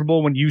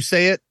uncomfortable when you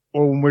say it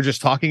or when we're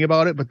just talking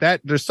about it,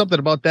 but there's something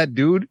about that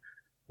dude.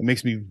 It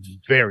makes me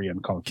very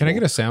uncomfortable. Can I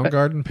get a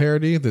Soundgarden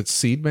parody that's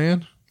Seed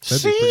Man?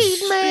 Seed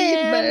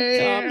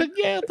Man, come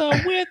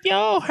together with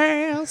your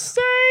hands,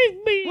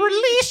 save me.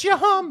 Release your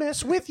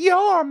hummus with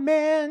your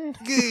men.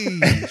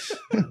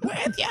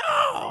 With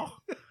your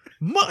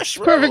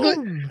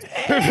mushroom.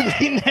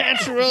 Perfectly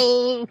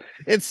natural.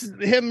 It's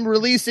him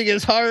releasing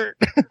his heart.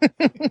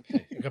 I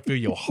can feel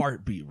your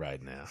heartbeat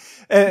right now.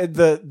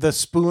 The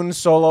spoon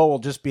solo will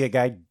just be a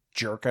guy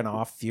jerking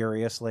off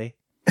furiously.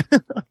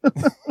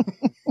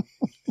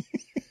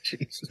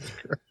 Jesus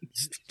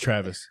Christ.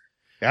 Travis.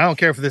 I don't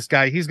care for this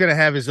guy. He's gonna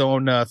have his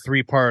own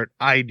 3-part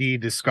ID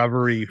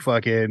Discovery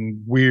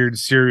fucking weird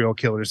serial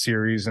killer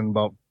series in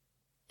about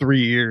 3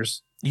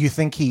 years. You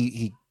think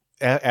he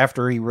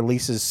after he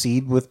releases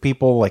seed with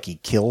people, like he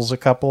kills a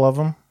couple of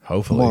them?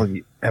 Hopefully. Well,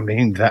 I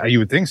mean, you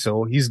would think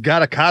so. He's got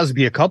to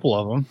Cosby a couple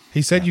of them.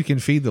 He said you can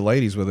feed the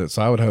ladies with it,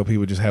 so I would hope he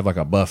would just have like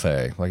a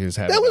buffet. Like just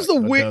have that was the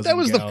weird. That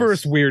was gals. The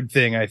first weird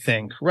thing, I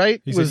think.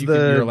 Right? He said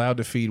you're allowed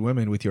to feed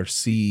women with your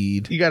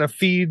seed. You got to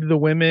feed the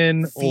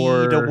women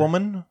feed a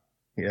woman.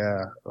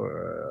 Yeah,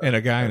 and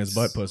a guy in his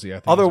butt pussy. I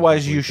think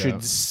otherwise, you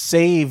should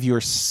save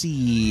your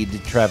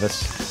seed,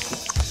 Travis.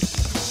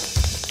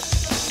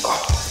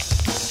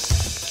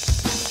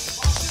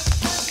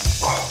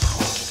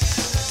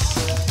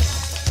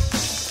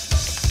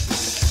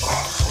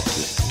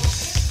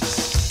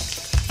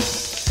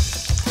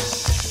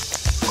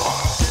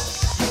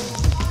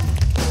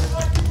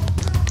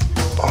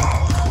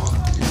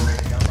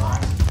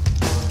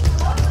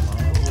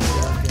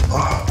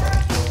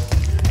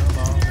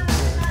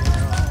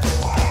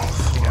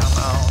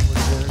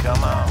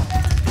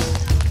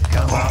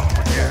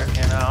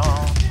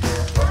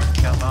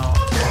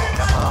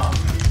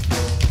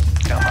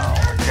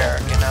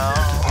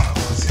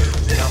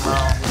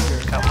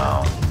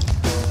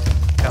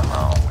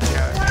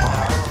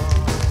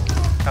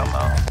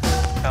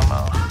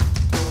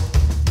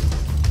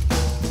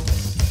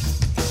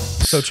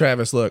 So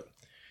Travis, look,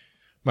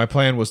 my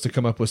plan was to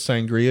come up with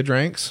sangria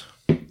drinks.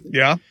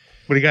 Yeah.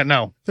 What do you got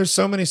now? There's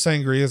so many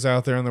sangrias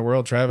out there in the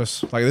world,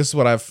 Travis. Like, this is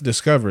what I've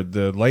discovered.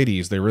 The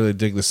ladies, they really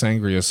dig the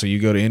sangria. So you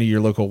go to any of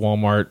your local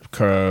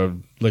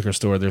Walmart liquor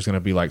store, there's going to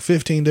be like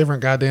 15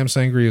 different goddamn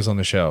sangrias on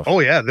the shelf. Oh,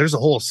 yeah. There's a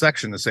whole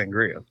section of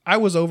sangria. I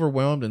was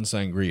overwhelmed in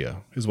sangria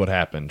is what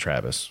happened,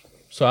 Travis.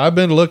 So I've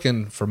been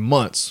looking for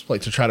months,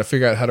 like, to try to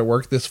figure out how to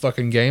work this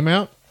fucking game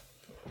out.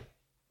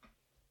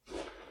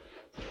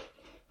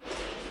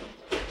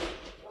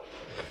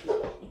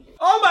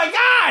 Oh my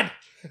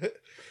God!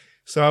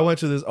 So I went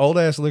to this old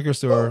ass liquor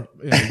store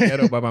in the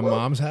ghetto by my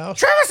mom's house.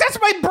 Travis, that's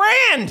my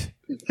brand!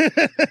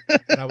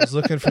 And I was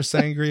looking for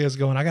sangrias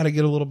going, I got to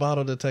get a little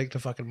bottle to take to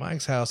fucking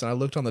Mike's house. And I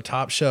looked on the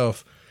top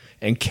shelf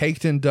and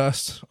caked in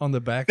dust on the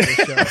back of the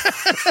shelf.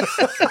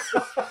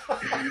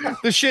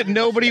 The shit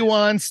nobody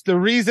wants. The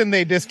reason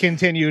they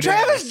discontinued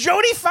Travis,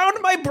 Jody found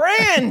my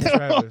brand.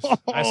 Travis,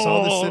 I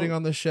saw this sitting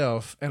on the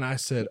shelf and I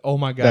said, oh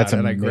my God. That's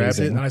and I amazing. grabbed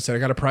it and I said, I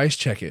got to price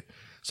check it.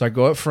 So I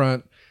go up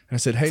front and I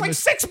said, hey,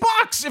 It's like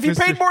 $6. If you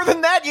paid more than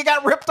that, you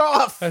got ripped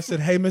off. I said,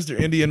 hey, Mr.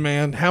 Indian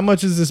man, how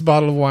much is this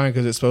bottle of wine?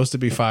 Because it's supposed to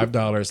be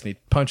 $5. And he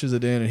punches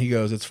it in and he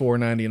goes, it's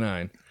 $4.99.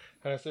 And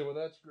I said, well,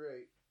 that's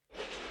great.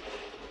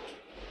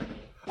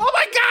 Oh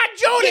my God,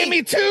 Jody! Give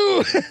me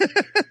 2.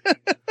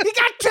 He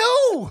got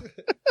 2.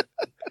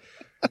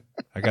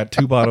 I got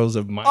 2 bottles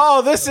of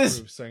my this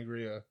is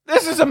sangria.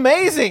 This is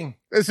amazing.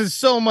 This is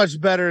so much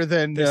better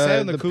than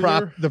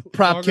the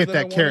prop kit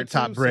that Carrot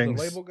Top brings.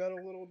 So the label got a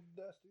little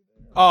dusty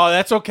there. Oh,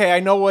 that's okay. I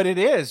know what it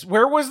is.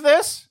 Where was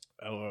this?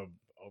 Over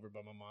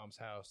by my mom's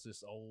house.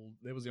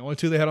 It was the only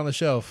 2 they had on the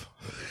shelf.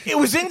 It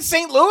was in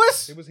St.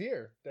 Louis? It was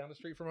here, down the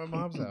street from my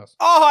mom's house.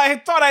 Oh, I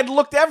thought I'd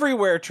looked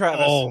everywhere,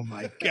 Travis. Oh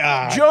my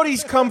God.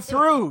 Jody's come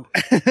through.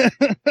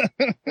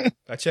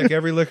 I check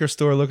every liquor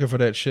store looking for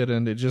that shit,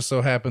 and it just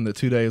so happened that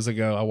 2 days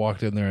ago I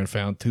walked in there and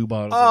found 2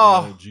 bottles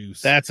of yellow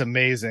juice. That's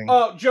amazing.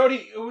 Oh,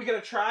 Jody, are we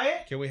going to try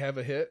it? Can we have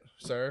a hit,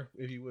 sir,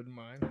 if you wouldn't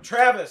mind?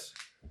 Travis.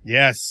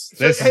 Yes,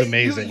 this is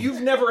amazing.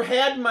 You've never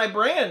had my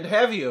brand,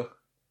 have you?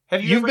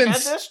 Have you ever had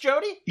this,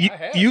 Jody?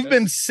 You've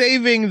been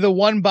saving the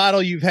one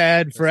bottle you've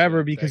had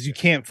forever because you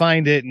can't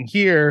find it. And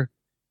here,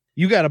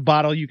 you got a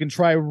bottle you can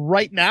try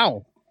right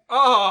now.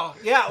 Oh,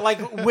 yeah, like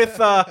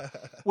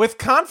with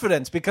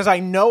confidence because I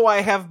know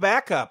I have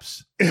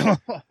backups.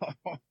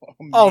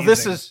 Oh,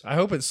 this is. I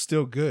hope it's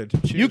still good.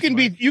 Cheers, you can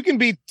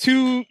be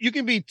two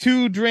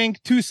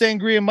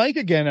sangria Mike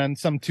again on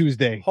some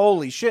Tuesday.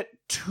 Holy shit.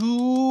 2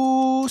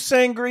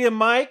 sangria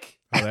Mike.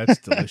 Oh, that's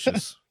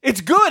delicious.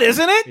 It's good,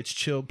 isn't it? It's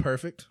chilled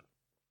perfect.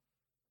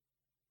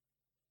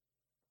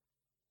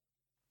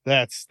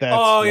 That's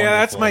oh yeah,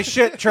 that's my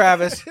shit,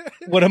 Travis.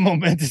 What a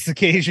momentous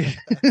occasion.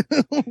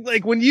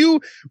 Like when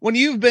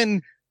you've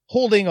been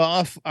holding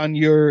off on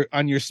your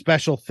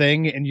special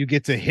thing and you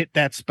get to hit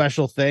that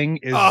special thing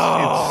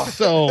it's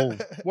so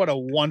what a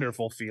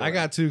wonderful feeling. I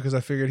got 2 because I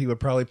figured he would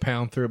probably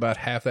pound through about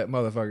half that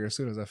motherfucker as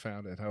soon as I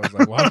found it. I was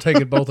like, well, I'm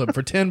taking both of them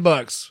for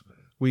 $10.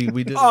 We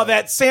did. Oh,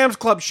 that Sam's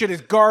Club shit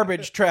is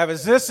garbage,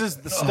 Travis. This is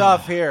the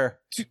stuff here.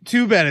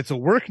 Too bad it's a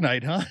work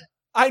night, huh?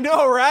 I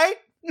know, right?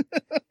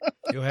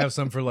 You'll have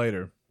some for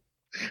later.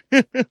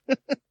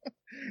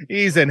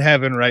 He's in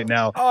heaven right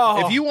now.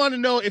 Oh. If you want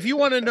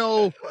to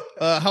know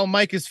how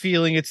Mike is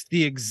feeling, it's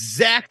the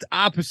exact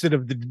opposite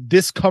of the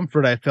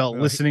discomfort I felt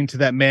listening to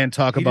that man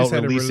talk about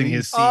releasing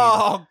his seed.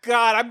 Oh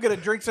God, I'm gonna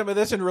drink some of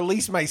this and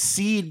release my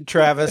seed,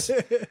 Travis.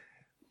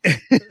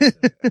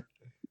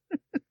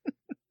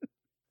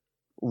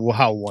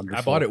 How wonderful.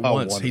 I bought it once.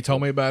 Wonderful. He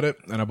told me about it,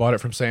 and I bought it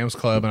from Sam's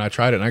Club, and I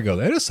tried it, and I go,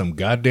 that is some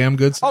goddamn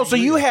good stuff. Oh, so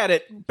you had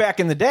it back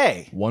in the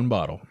day. 1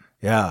 bottle.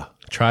 Yeah.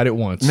 Tried it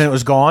once. And then it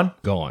was gone?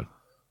 Gone.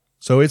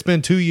 So it's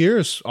been 2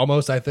 years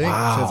almost, I think,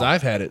 since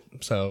I've had it.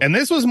 So, and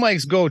this was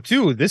Mike's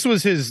go-to. This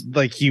was his,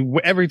 like,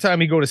 every time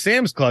he go to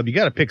Sam's Club, you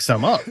got to pick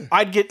some up.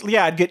 I'd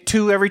get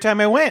 2 every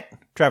time I went,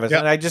 Travis.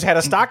 Yep. And I just had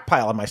a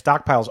stockpile, and my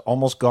stockpile's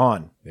almost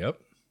gone. Yep.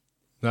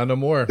 Not no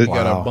more. You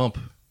got a bump.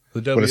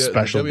 The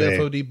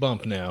WFOD day.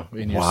 bump now.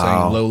 And you're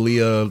saying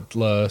Lolia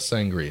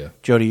Sangria.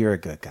 Jody, you're a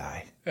good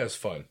guy. That's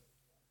fun.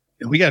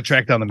 We got to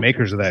track down the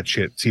makers of that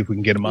shit, see if we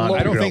can get them on.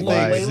 I don't think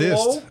they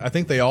exist. I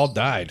think they all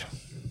died.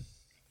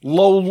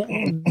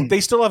 They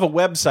still have a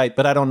website,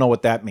 but I don't know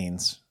what that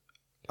means.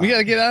 We got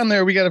to get on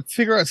there. We got to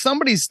figure out,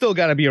 somebody's still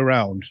got to be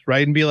around,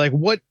 right? And be like,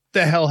 what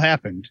the hell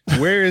happened?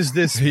 Where is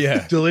this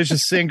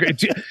delicious sangria?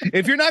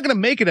 If you're not going to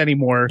make it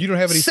anymore, you don't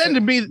have any.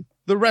 Send me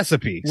the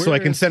recipe so I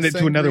can send it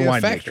to another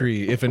wine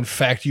factory. If in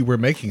fact you were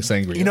making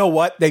sangria, you know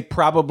what? They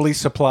probably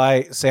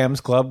supply Sam's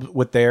Club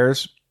with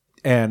theirs,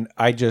 and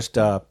I just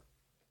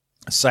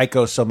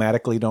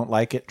psychosomatically don't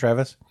like it,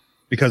 Travis,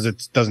 because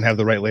it doesn't have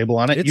the right label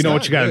on it. You know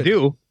what you got to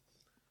do?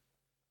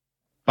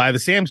 Buy the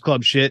Sam's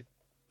Club shit,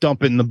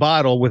 dump it in the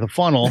bottle with a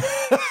funnel.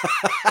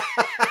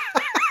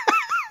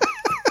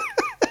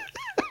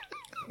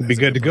 It'd be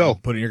good to go.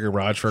 Put it in your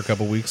garage for a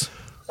couple weeks.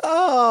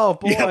 Oh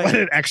boy! Yeah, let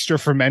it extra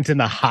ferment in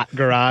the hot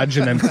garage,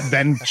 and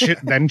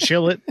then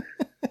chill it.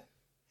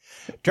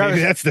 Travis,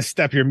 maybe that's the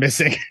step you're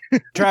missing.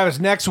 Travis,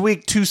 next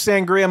week 2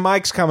 Sangria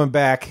Mikes coming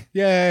back.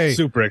 Yay!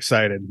 Super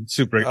excited.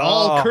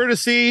 All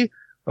courtesy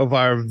of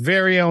our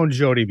very own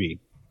Jody B.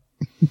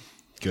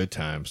 Good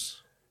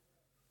times.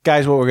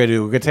 Guys, what we're going to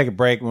do, we're going to take a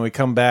break. When we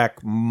come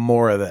back,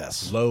 more of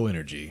this. Low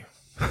energy.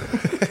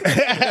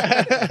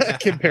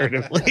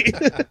 Comparatively.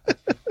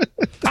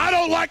 I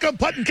don't like them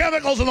putting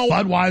chemicals in the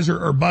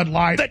Budweiser or Bud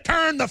Light that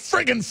turn the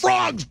friggin'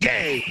 frogs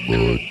gay.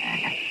 Bud.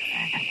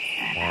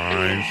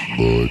 Wise.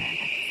 Bud.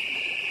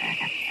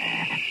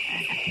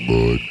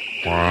 Bud.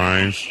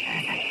 Wise.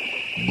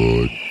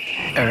 Bud.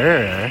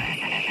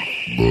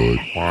 Bud.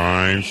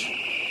 Wise.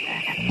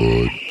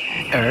 Bud.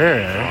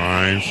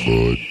 Wise.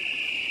 Bud.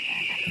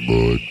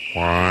 Bud.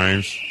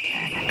 Wise.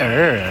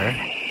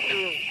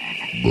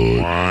 Bud.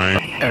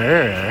 Wise.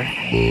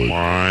 Bud.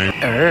 Wise.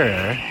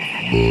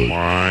 Bud.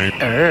 Wise.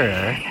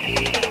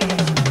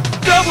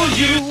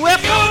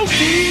 WFOD!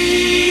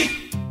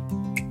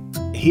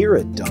 Here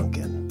at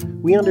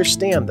Duncan, we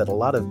understand that a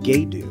lot of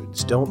gay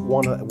dudes don't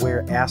want to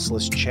wear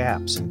assless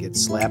chaps and get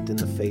slapped in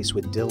the face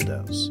with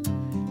dildos.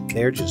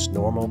 They're just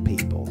normal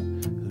people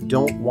who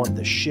don't want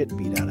the shit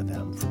beat out of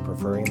them for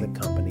preferring the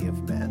company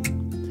of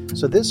men.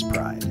 So this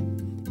Pride,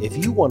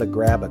 if you want to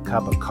grab a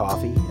cup of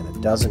coffee and a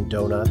dozen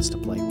donuts to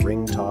play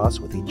ring toss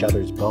with each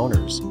other's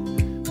boners,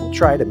 we'll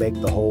try to make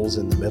the holes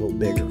in the middle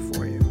bigger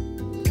for you.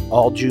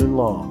 All June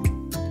long,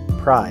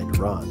 Pride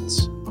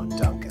runs on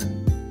Duncan.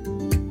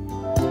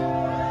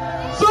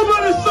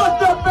 Somebody suck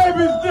that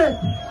baby's dick!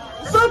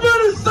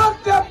 Somebody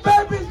suck that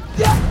baby's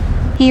dick!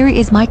 Here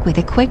is Mike with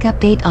a quick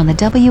update on the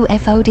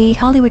WFOD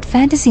Hollywood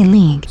Fantasy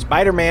League.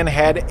 Spider-Man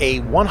had a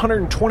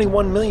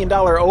 $121 million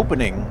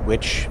opening,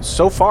 which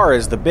so far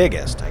is the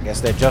biggest. I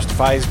guess that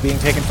justifies being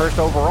taken first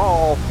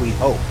overall, we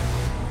hope.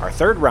 Our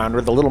third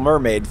rounder, The Little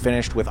Mermaid,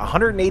 finished with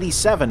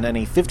 187 and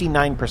a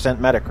 59%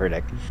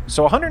 Metacritic,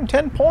 so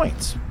 110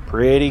 points.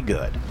 Pretty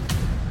good.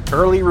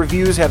 Early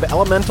reviews have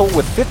Elemental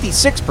with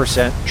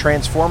 56%,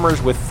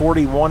 Transformers with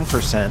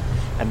 41%,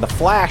 and The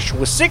Flash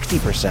with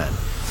 60%.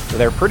 So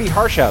they're pretty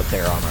harsh out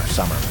there on our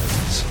summer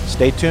movies.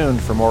 Stay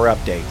tuned for more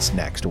updates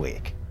next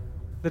week.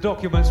 The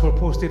documents were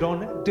posted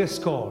on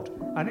Discord,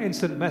 an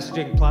instant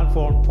messaging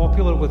platform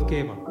popular with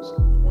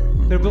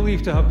gamers. They're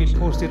believed to have been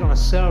posted on a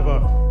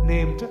server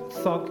named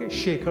Thug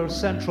Shaker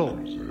Central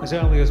as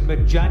early as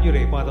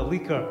mid-January by the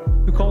leaker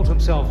who called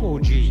himself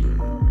OG.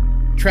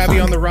 Travie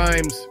on the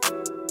rhymes.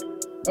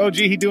 OG,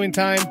 he doing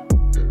time?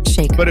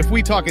 Shaker. But if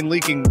we talking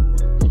leaking,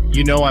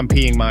 you know I'm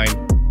peeing mine.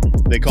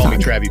 They call me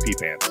Travie Pee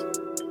Pants.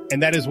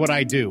 And that is what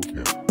I do.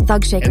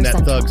 Thug Shaker and that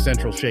Central. Thug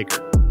Central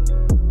Shaker.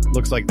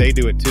 Looks like they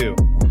do it too.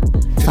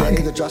 Today,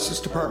 the Justice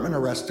Department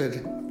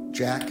arrested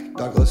Jack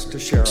Douglas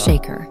Teixeira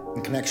Shaker.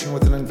 in connection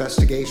with an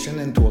investigation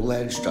into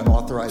alleged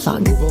unauthorized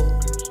Thug.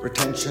 removal,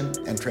 retention,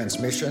 and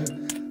transmission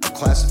of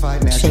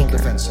classified national Shaker.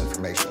 defense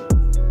information.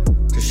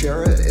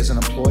 Teixeira is an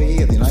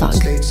employee of the United Thug.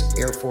 States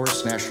Air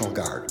Force National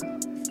Guard.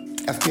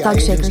 FBI Thug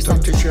Shaker agents took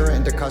Central. Teixeira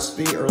into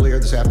custody earlier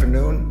this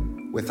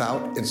afternoon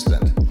without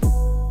incident.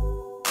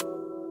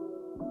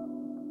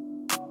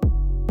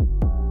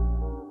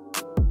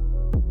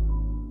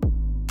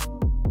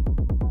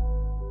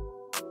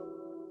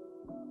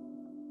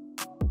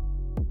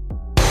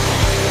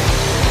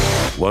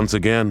 Once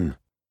again,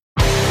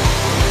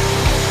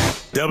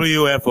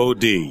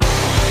 WFOD,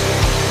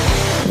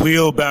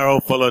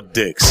 wheelbarrow full of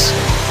dicks.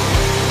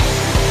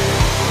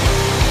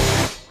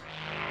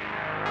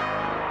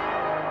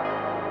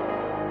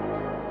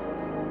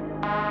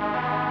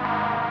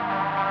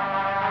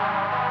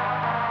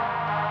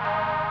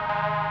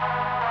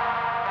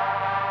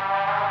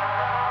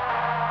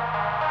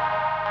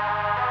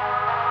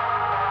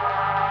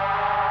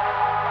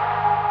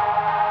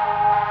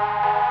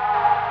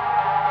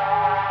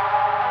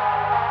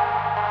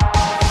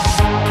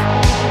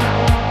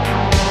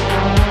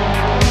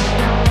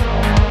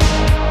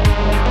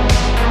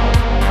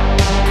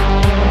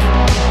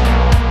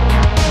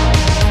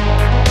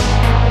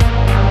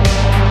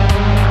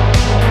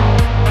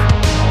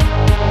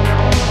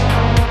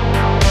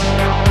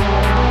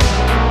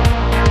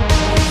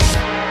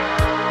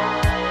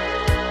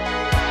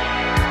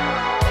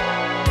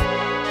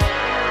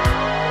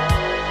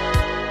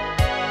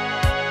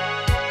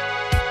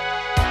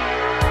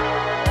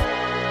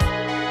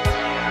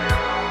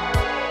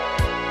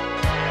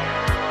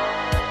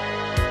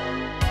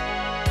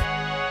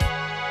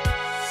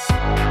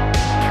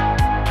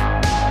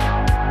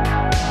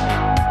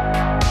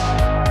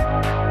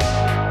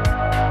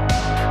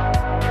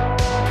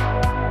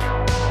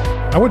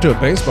 I went to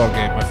a baseball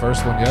game, my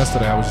first one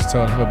yesterday. I was just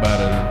telling him about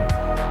it.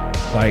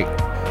 And like,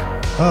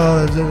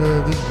 oh,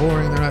 this is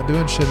boring. They're not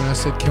doing shit. And I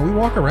said, can we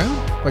walk around?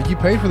 Like, you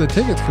paid for the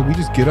tickets. Can we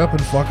just get up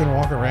and fucking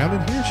walk around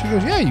in here? She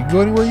goes, yeah, you can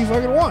go anywhere you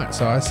fucking want.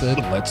 So I said,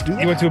 let's do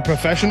that. You went to a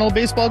professional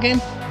baseball game?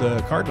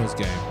 The Cardinals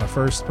game. My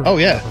first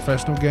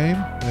professional game.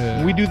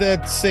 We do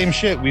that same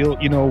shit. We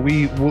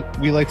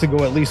like to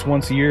go at least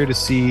once a year to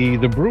see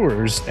the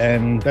Brewers,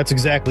 and that's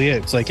exactly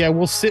it. It's like, yeah,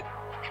 we'll sit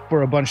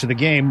for a bunch of the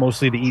game,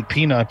 mostly to eat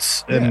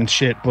peanuts and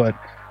shit, but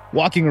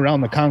walking around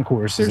the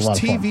concourse is a lot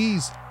of fun.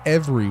 There's TVs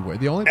everywhere.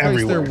 The only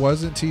place there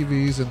wasn't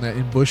TVs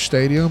in Busch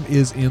Stadium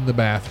is in the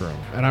bathroom,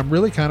 and I'm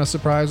really kind of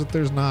surprised that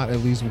there's not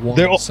at least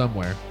one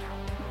somewhere.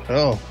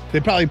 Oh, they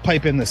probably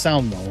pipe in the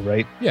sound though,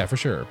 right? Yeah, for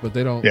sure. But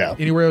they don't. Yeah.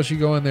 Anywhere else you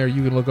go in there,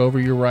 you can look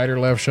over your right or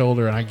left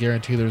shoulder, and I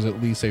guarantee there's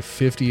at least a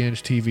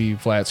 50-inch TV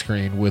flat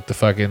screen with the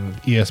fucking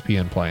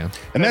ESPN playing.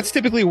 And that's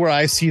typically where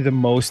I see the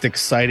most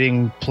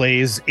exciting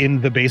plays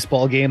in the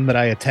baseball game that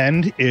I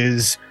attend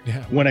is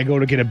when I go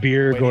to get a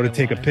beer, go to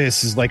take a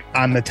piss, is like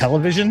on the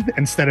television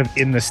instead of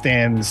in the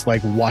stands,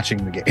 like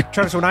watching the game.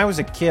 Travis, when I was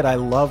a kid, I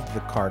loved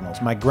the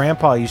Cardinals. My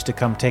grandpa used to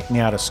come take me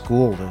out of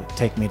school to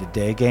take me to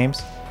day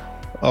games.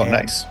 Oh,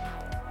 nice.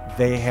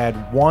 They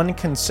had one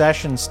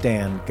concession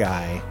stand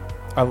guy,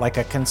 like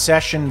a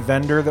concession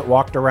vendor that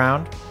walked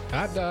around.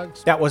 Hot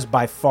dogs. That was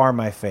by far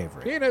my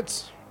favorite.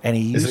 Peanuts. And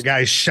he is a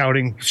guy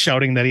shouting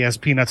that he has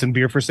peanuts and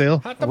beer for sale.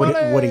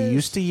 What he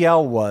used to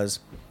yell was,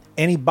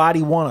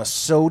 "Anybody want a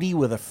sody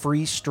with a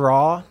free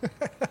straw?"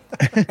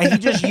 And he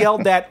just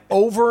yelled that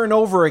over and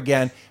over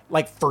again.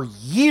 Like for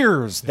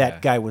years,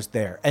 that guy was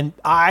there. And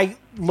I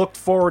looked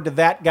forward to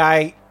that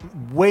guy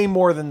way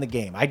more than the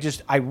game.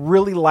 I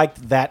really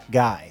liked that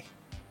guy.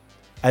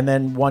 And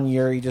then one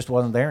year he just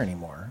wasn't there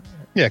anymore.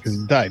 Yeah, because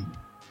he died.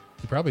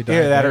 He probably died.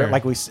 Yeah, that there. or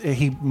like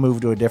he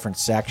moved to a different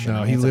section.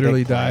 No, he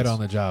literally died on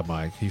the job,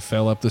 Mike. He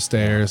fell up the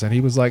stairs and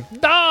he was like,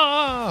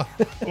 "Ah!"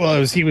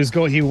 Well,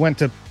 he went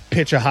to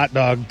pitch a hot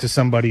dog to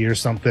somebody or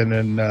something,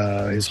 and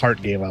his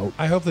heart gave out.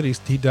 I hope that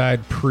he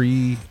died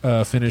pre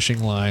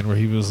finishing line where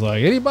he was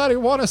like, "Anybody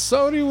want a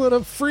soda with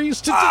a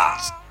freeze?"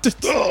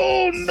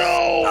 Oh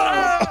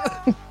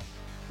no!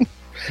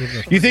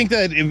 You think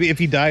that if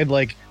he died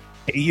like,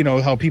 you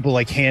know how people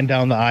like hand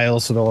down the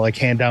aisles, so they'll like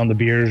hand down the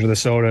beers or the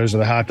sodas or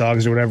the hot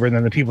dogs or whatever, and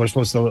then the people are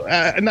supposed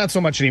to not so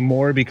much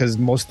anymore because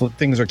most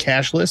things are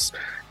cashless,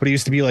 but it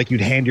used to be like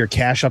you'd hand your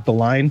cash up the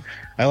line.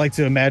 I like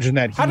to imagine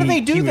that. How do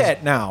they do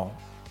that now?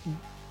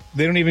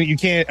 They don't even.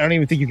 I don't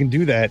even think you can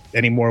do that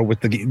anymore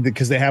with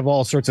because they have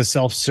all sorts of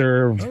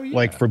self-serve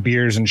like for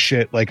beers and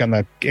shit like in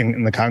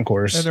the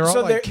concourse. And they're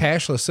all like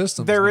cashless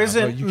systems. There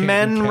isn't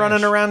men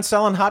running around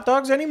selling hot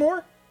dogs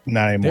anymore.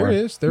 Not anymore.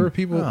 There is. There were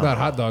people about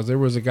hot dogs. There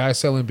was a guy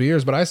selling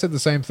beers, but I said the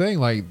same thing.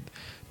 Like,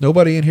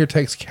 nobody in here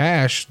takes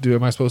cash.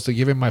 Am I supposed to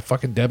give him my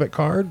fucking debit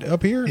card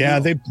up here? Yeah,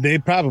 no. They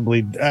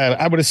probably.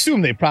 I would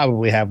assume they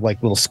probably have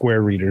like little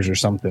square readers or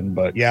something.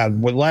 But yeah,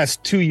 the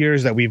last 2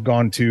 years that we've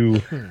gone to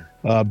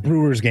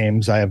Brewers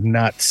games, I have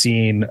not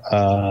seen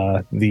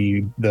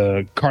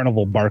the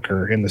carnival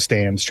barker in the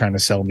stands trying to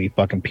sell me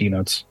fucking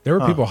peanuts. There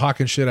were people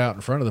hawking shit out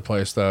in front of the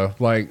place though.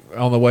 Like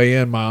on the way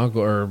in, my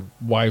uncle or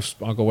wife's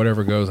uncle,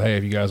 whatever, goes, "Hey,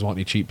 if you guys want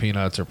any cheap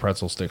peanuts or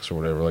pretzel sticks or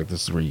whatever, like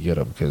this is where you get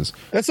them." Because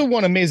that's the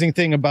one amazing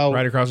thing about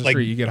right across the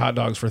street, you get hot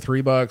dogs for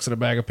 $3 and a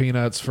bag of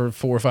peanuts for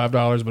 $4 or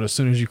 $5. But as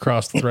soon as you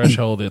cross the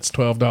threshold, it's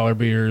 $12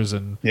 beers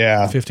and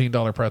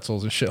 $15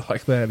 pretzels and shit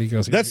like that. And he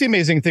goes, "That's the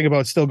amazing thing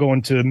about still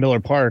going to Miller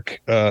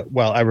Park."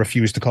 Well, I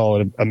refuse to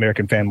call it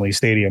American Family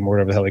Stadium or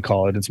whatever the hell they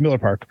call it. It's Miller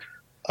Park.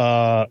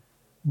 But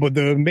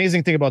the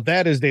amazing thing about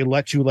that is they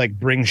let you like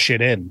bring shit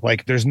in.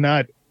 Like there's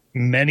not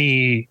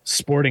many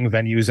sporting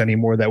venues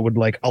anymore that would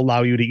like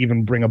allow you to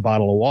even bring a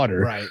bottle of water.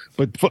 Right.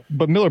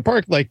 But Miller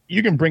Park, like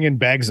you can bring in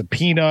bags of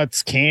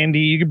peanuts, candy.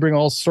 You can bring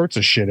all sorts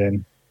of shit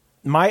in.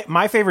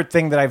 My favorite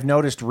thing that I've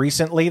noticed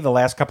recently, the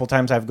last couple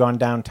times I've gone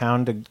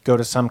downtown to go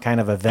to some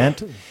kind of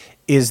event,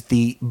 is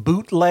the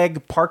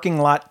bootleg parking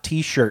lot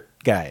T-shirt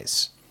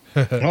guys.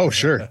 Oh,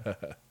 sure.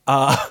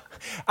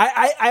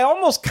 I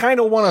almost kind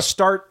of want to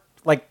start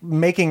like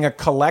making a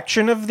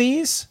collection of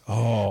these.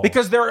 Oh.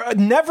 Because they're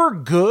never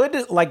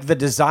good. Like the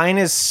design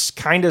is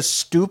kind of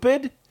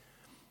stupid.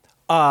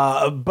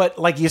 But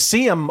like you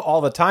see them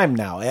all the time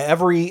now.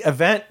 Every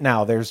event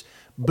now, there's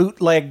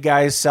bootleg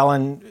guys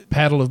selling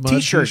Paddle of Mud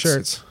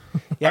t-shirts.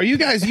 Yeah. Are you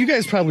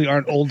guys probably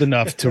aren't old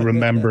enough to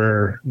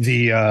remember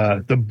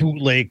the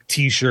bootleg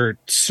T-shirt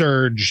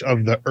surge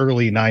of the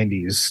early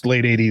 90s,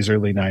 late 80s,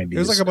 early 90s. It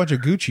was like a bunch of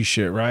Gucci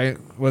shit, right?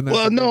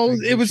 Well, no,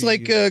 it was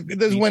like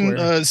there's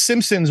when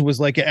Simpsons was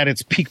like at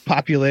its peak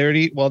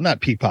popularity. Well, not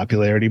peak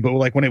popularity, but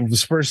like when it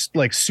was first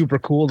like super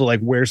cool to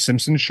like wear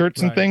Simpsons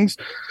shirts and things.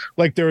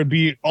 Like there would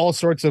be all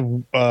sorts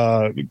of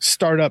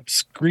startup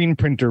screen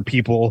printer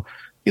people.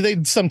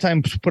 They'd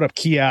sometimes put up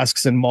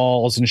kiosks in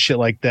malls and shit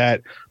like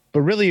that.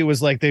 But really, it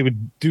was like they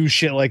would do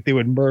shit like they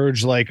would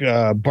merge like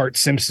Bart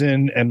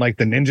Simpson and like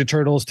the Ninja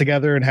Turtles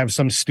together and have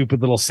some stupid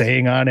little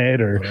saying on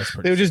it, or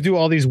they would just do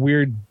all these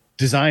weird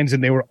designs,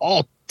 and they were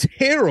all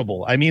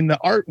terrible. I mean, the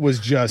art was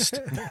just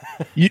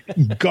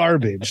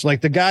garbage.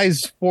 Like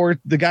these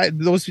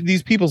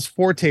people's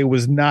forte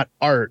was not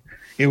art.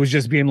 It was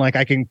just being like,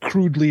 I can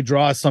crudely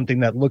draw something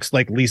that looks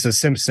like Lisa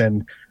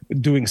Simpson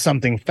doing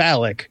something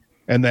phallic,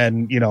 and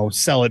then,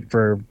 sell it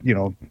for,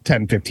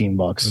 $10-15.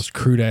 Those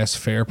crude ass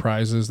fair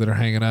prizes that are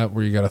hanging up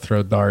where you got to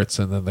throw darts,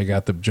 and then they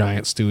got the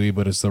giant Stewie,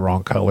 but it's the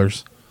wrong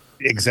colors.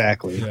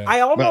 Exactly. Yeah.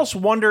 I almost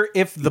wonder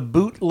if the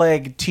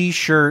bootleg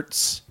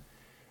T-shirts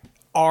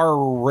are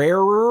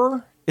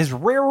rarer. Is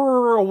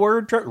rarer a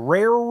word?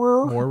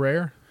 Rarer? More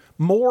rare?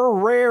 More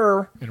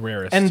rare. And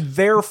rarest. And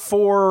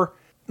therefore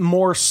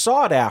more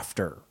sought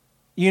after.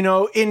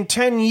 In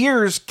 10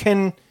 years,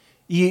 can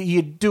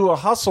you do a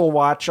hustle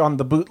watch on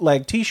the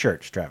bootleg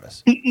T-shirts,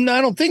 Travis? No,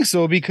 I don't think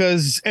so,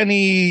 because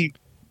any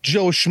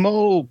Joe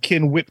Schmo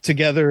can whip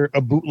together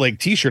a bootleg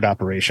T-shirt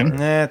operation.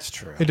 That's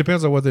true. It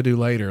depends on what they do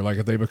later. Like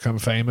if they become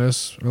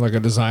famous, or like a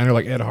designer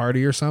like Ed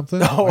Hardy or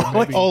something. Are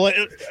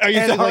you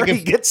Ed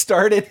Hardy get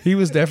started? He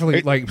was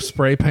definitely like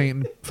spray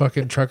painting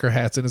fucking trucker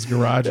hats in his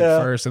garage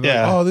at first, and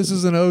like, this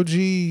is an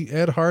OG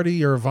Ed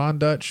Hardy or Von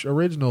Dutch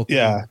original thing.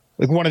 Yeah.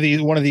 Like one of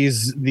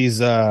these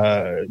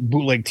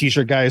bootleg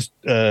T-shirt guys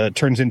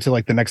turns into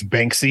like the next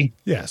Banksy.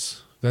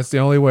 Yes. That's the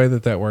only way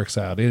that works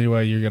out.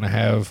 Anyway, you're going to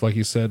have, like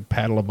you said,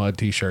 Paddle of Mud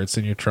T-shirts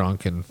in your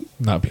trunk and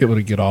not be able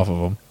to get off of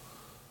them.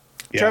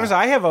 Yeah. Travis,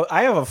 I have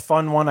a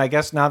fun one, I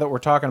guess, now that we're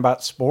talking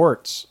about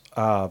sports.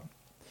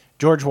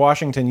 George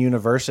Washington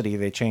University,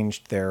 they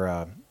changed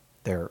their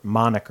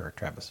moniker,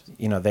 Travis.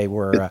 They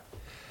were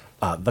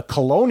the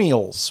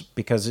Colonials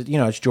because,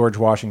 it's George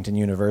Washington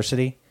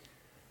University.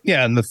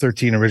 Yeah, and the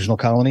 13 original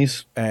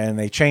colonies. And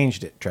they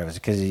changed it, Travis,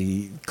 because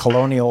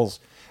Colonials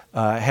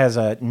has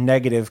a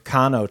negative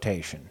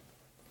connotation.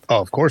 Oh,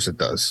 of course it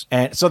does.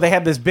 And so they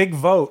had this big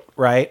vote,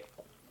 right?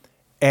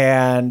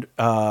 And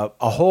a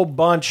whole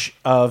bunch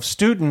of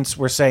students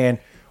were saying,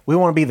 we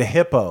want to be the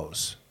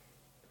hippos.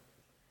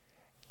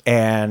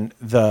 And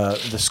the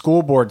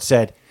school board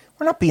said,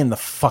 we're not being the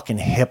fucking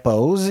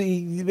hippos.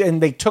 And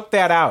they took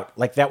that out.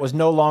 Like that was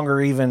no longer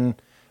even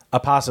a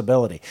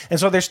possibility. And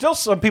so there's still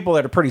some people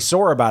that are pretty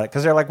sore about it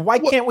because they're like, why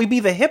can't we be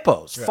the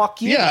hippos? Yeah.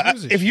 Fuck you. Yeah,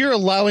 if you're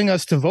allowing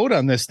us to vote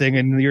on this thing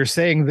and you're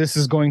saying this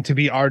is going to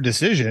be our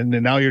decision,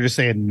 and now you're just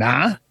saying,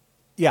 nah?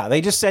 Yeah, they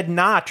just said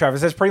nah,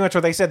 Travis. That's pretty much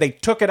what they said. They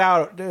took it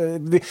out.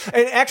 And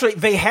actually,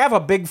 they have a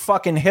big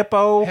fucking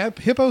hippo.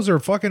 Hippos are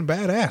fucking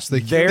badass.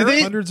 They kill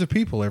hundreds of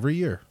people every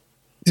year.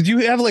 Did you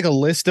have like a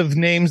list of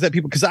names that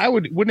people... Because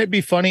wouldn't it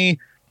be funny...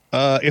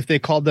 if they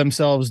called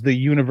themselves the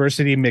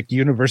University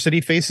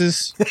McUniversity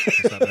Faces.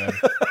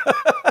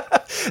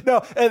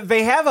 No,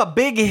 they have a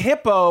big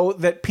hippo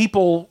that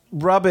people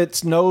rub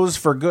its nose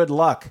for good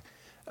luck.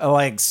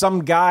 Like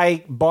some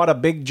guy bought a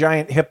big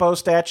giant hippo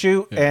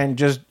statue and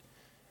just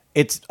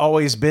it's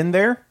always been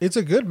there. It's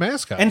a good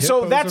mascot. And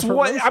so that's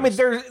what I mean.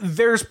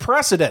 There's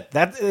precedent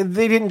that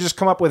they didn't just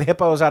come up with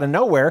hippos out of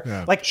nowhere.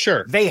 Yeah. Like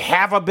sure, they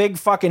have a big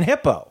fucking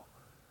hippo.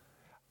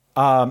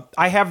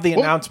 I have the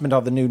announcement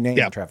of the new name,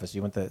 Travis.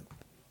 You want the?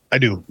 I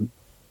do.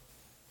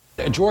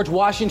 George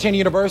Washington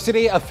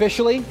University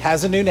officially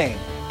has a new name.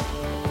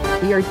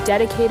 We are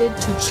dedicated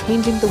to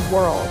changing the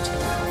world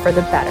for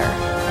the better.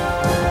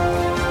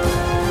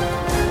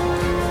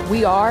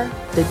 We are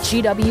the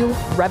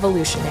GW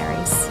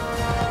Revolutionaries.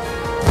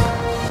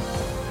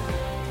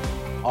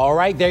 All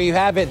right, there you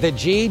have it. The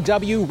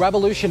GW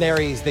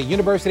Revolutionaries. The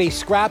university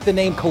scrapped the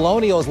name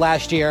Colonials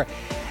last year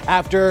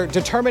after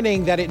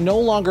determining that it no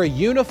longer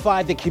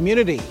unified the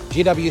community.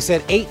 GW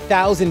said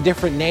 8,000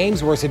 different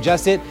names were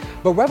suggested,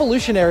 but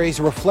Revolutionaries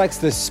reflects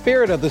the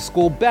spirit of the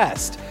school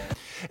best.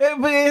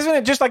 But isn't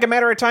it just like a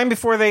matter of time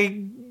before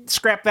they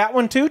scrap that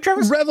one too,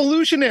 Travis?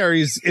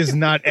 Revolutionaries is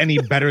not any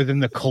better than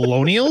the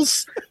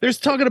Colonials. They're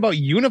talking about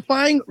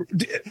unifying.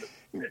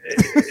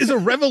 Is a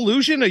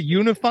revolution a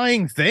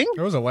unifying thing?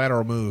 It was a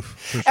lateral move.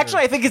 Sure.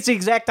 Actually, I think it's the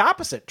exact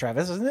opposite,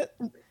 Travis, isn't it?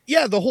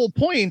 Yeah, the whole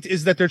point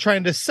is that they're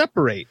trying to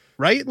separate,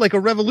 right? Like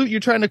you're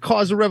trying to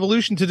cause a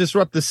revolution to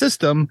disrupt the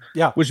system,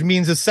 which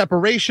means a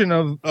separation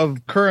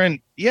of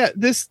current. Yeah,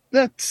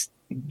 that's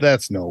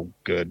no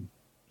good.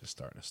 Just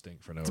starting to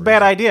stink for no reason. It's a reason.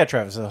 bad idea,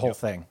 Travis, the whole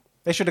thing.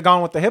 They should have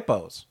gone with the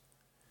hippos.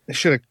 They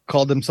should have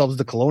called themselves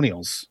the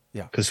Colonials.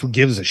 Yeah. Because who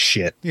gives a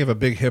shit? You have a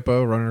big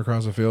hippo running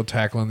across the field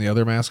tackling the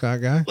other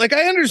mascot guy. Like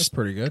I understand. That's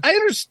pretty good. I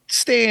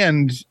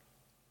understand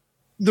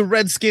the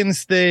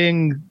Redskins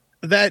thing.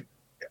 That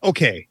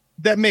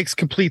makes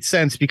complete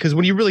sense because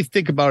when you really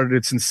think about it,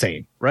 it's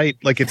insane, right?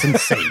 Like it's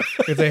insane.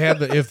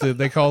 If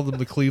they called them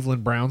the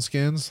Cleveland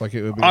Brownskins, like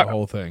it would be the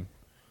whole thing.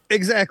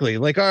 Exactly.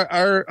 Like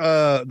our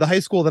the high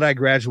school that I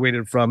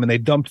graduated from, and they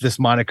dumped this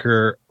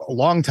moniker a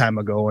long time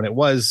ago, and it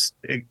was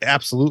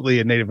absolutely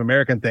a Native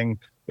American thing.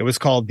 It was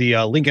called the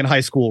Lincoln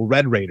High School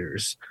Red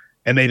Raiders,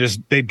 and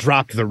they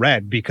dropped the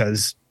red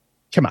because,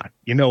 come on,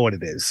 you know what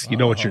it is, you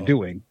know what you're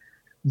doing.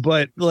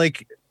 But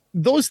like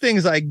those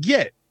things, I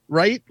get,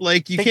 right?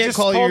 Like you can't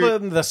call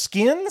them the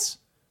Skins.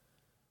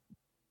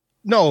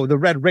 No, the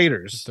Red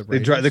Raiders.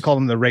 They call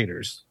them the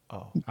Raiders.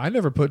 I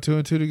never put 2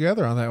 and 2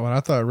 together on that one. I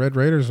thought Red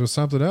Raiders was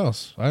something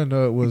else. I didn't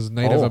know it was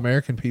Native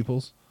American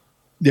peoples.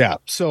 Yeah.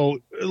 So,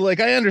 like,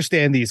 I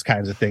understand these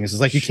kinds of things.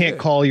 It's like you can't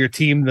call your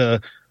team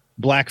the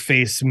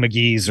Blackface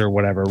McGee's or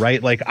whatever,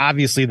 right? Like,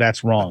 obviously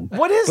that's wrong.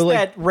 What is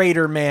that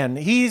Raider man?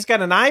 He's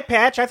got an eye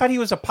patch. I thought he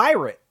was a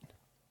pirate.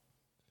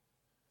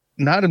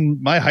 Not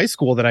in my high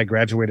school that I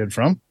graduated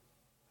from.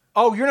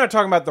 Oh, you're not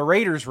talking about the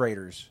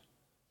Raiders.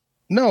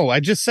 No, I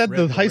just said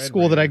the high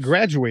school that I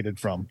graduated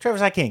from.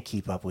 Travis, I can't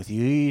keep up with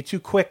you. You're too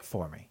quick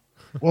for me.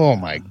 Oh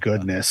my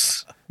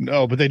goodness.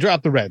 No, but they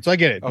dropped the red, so I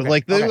get it. Okay, But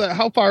like,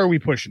 how far are we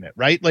pushing it,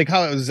 right? Like,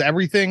 how is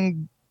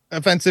everything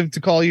offensive to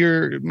call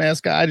your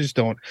mascot? I just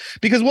don't,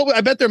 because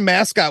I bet their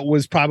mascot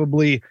was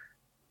probably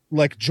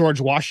like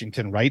George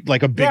Washington, right?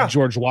 Like a big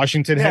George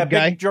Washington head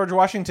guy. Big George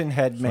Washington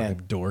head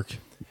man. Dork.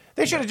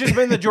 They should have just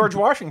been the George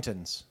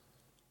Washingtons.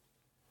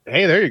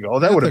 Hey, there you go.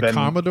 That would have been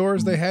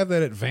Commodores. They have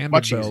that at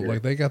Vanderbilt.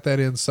 Like, they got that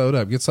in sewed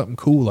up. Get something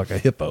cool like a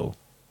hippo.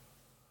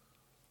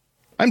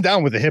 I'm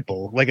down with a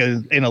hippo, like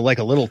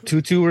a little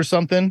tutu or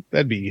something.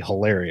 That'd be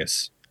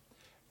hilarious.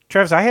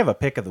 Travis, I have a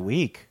pick of the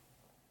week.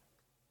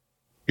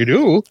 You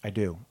do? I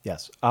do.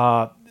 Yes.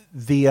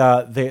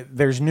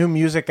 There's new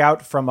music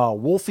out from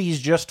WOLFIE'S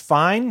Just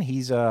Fine.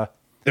 He's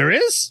there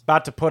is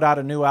about to put out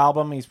a new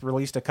album. He's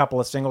released a couple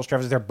of singles.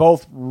 Travis, they're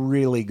both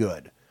really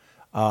good.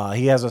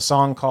 He has a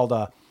song called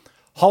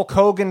Hulk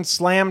Hogan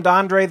Slammed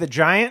Andre the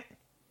Giant,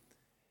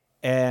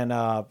 and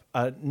a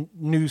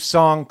new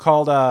song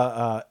called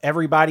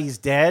Everybody's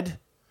Dead.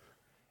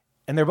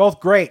 And they're both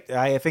great.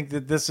 I think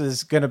that this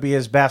is going to be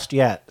his best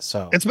yet.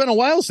 So it's been a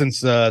while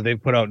since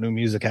they've put out new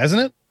music,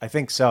 hasn't it? I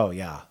think so.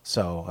 Yeah.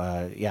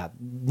 So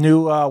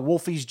new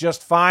WOLFIE'S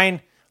Just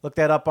Fine. Look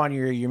that up on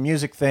your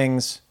music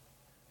things.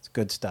 It's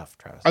good stuff,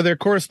 Travis. Are there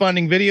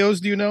corresponding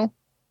videos? Do you know?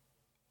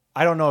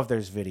 I don't know if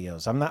there's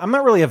videos. I'm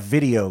not really a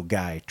video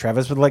guy,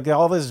 Travis, but like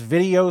all this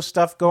video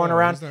stuff going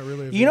around. He's not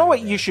really a you know what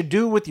video you should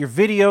do with your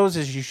videos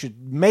is you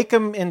should make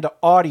them into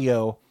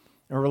audio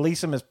and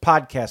release them as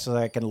podcasts so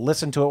that I can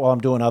listen to it while I'm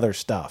doing other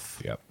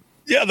stuff. Yep.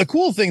 Yeah, the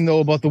cool thing though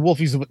about the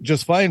WOLFIE'S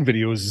Just Fine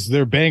videos is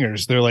they're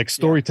bangers. They're like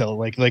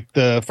storytelling. Like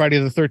the Friday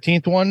the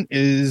 13th one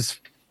is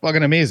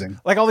fucking amazing.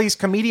 Like all these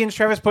comedians,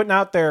 Travis, putting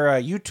out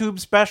their YouTube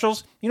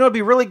specials. You know, it'd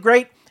be really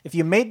great if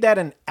you made that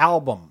an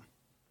album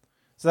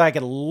so that I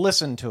could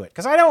listen to it.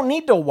 Because I don't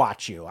need to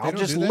watch you. I'll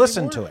just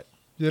listen to it.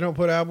 They don't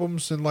put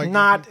albums in like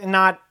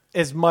not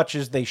as much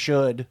as they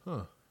should.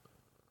 Huh.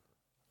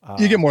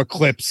 You get more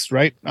clips,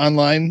 right?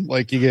 Online.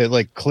 Like you get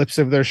like clips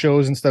of their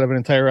shows instead of an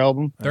entire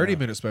album.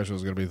 30-minute special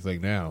is going to be the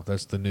thing now.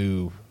 That's the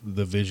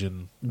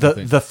vision. The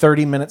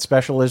 30-minute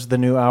special is the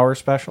new hour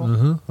special.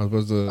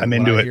 I'm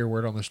into it. Hear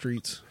word on the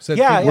streets. Said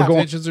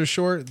attentions are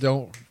short.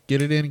 Don't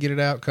get it in, get it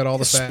out, cut all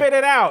the fat. Spit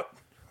it out.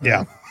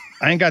 Yeah.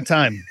 I ain't got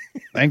time.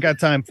 I ain't got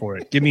time for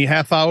it. Give me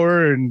half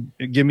hour and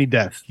give me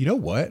death. You know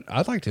what?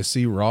 I'd like to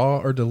see Raw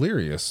or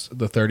Delirious,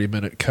 the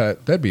 30-minute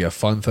cut. That'd be a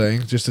fun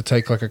thing, just to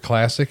take like a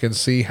classic and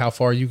see how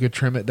far you could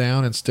trim it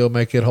down and still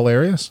make it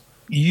hilarious.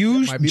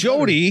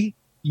 Jody,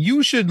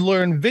 you should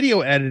learn video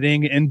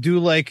editing and do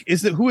like,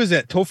 who is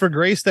that? Topher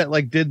Grace that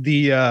like did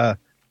the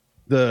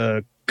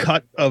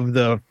cut of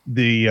the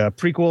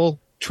prequel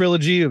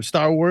trilogy of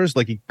Star Wars.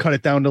 Like he cut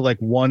it down to like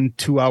 1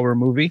 2-hour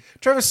movie.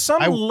 Travis,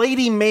 some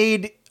lady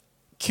made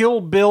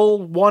Kill Bill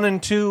 1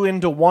 and 2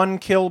 into one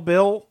Kill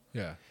Bill.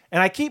 Yeah.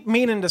 And I keep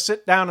meaning to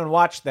sit down and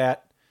watch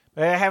that,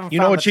 but I haven't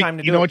found the time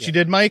to do it. You know what she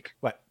did, Mike?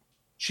 What?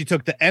 She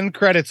took the end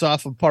credits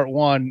off of part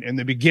 1 and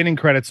the beginning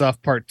credits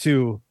off part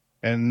 2,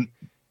 and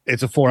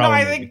it's a 4-hour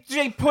movie. I think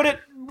they put it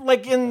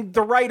like in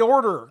the right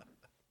order.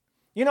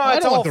 You know,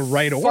 it's all the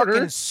right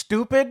order.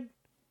 Stupid.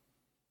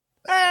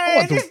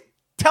 Just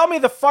tell me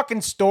the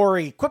fucking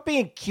story. Quit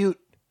being cute.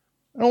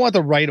 I don't want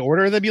the right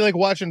order. That'd be like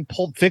watching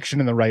Pulp Fiction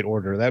in the right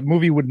order. That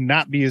movie would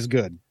not be as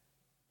good.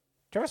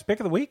 Travis,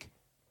 pick of the week?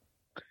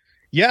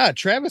 Yeah,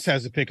 Travis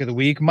has a pick of the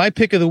week. My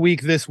pick of the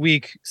week this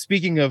week,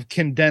 speaking of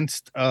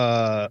condensed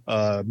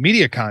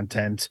media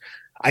content,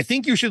 I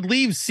think you should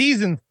leave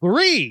season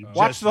 3.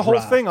 Watch the whole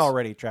thing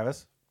already,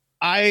 Travis.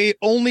 I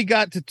only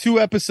got to 2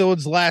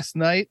 episodes last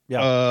night,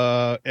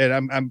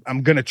 and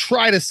I'm gonna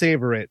try to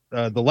savor it.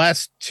 The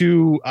last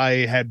 2 I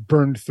had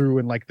burned through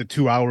in like the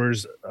 2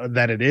 hours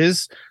that it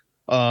is.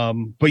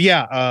 But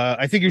yeah,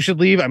 I think you should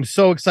leave. I'm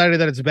so excited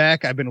that it's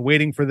back. I've been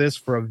waiting for this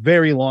for a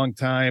very long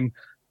time.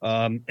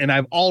 And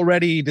I've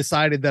already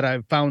decided that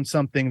I've found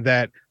something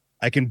that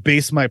I can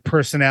base my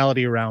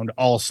personality around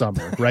all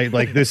summer, right?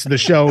 Like the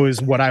show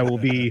is what I will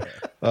be.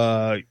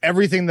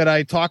 Everything that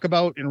I talk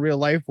about in real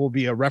life will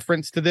be a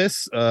reference to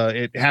this.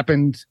 It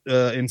happened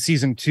in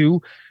season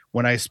 2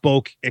 when I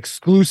spoke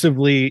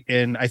exclusively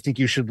in I think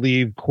you should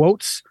leave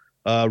quotes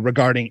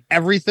regarding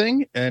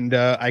everything. And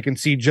I can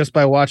see just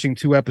by watching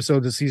 2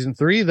 episodes of season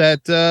 3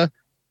 that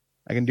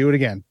I can do it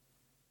again.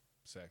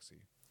 Sexy.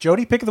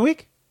 Jody, pick of the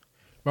week?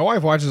 My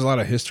wife watches a lot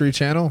of History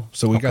Channel,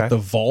 so we got the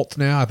Vault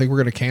now. I think we're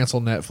going to cancel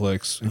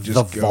Netflix. And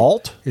just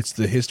Vault? It's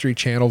the History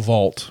Channel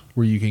Vault,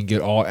 where you can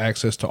get all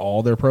access to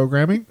all their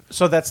programming.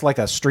 So that's like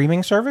a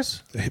streaming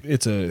service?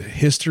 It's a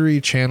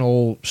History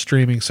Channel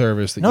streaming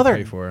service that you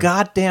pay for.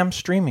 Goddamn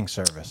streaming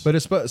service. But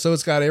it's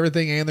got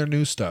everything and their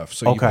new stuff.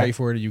 So you pay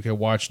for it and you can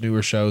watch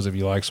newer shows if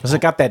you like. Has it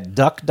got that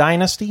Duck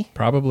Dynasty?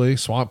 Probably.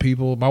 Swamp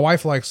People. My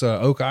wife likes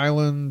Oak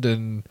Island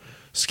and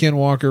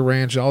Skinwalker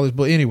Ranch, all this.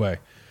 But anyway,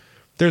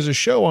 there's a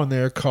show on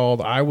there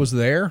called I Was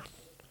There,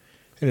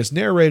 and it's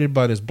narrated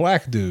by this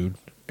black dude.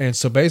 And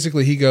so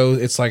basically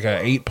it's like a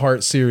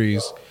 8-part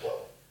series.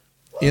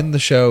 In the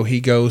show, he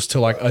goes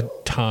to like a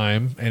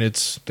time, and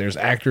there's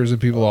actors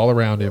and people all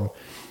around him,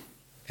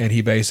 and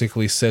he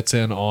basically sits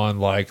in on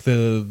like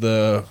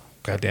the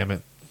goddamn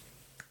it,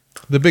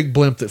 the big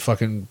blimp that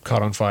fucking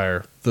caught on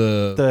fire,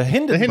 the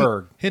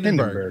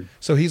Hindenburg.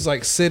 So he's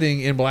like sitting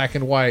in black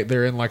and white.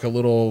 They're in like a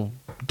little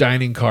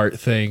dining cart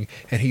thing,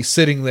 and he's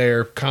sitting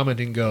there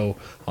commenting,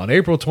 on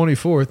April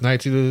 24th,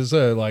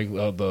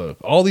 19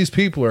 all these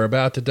people are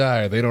about to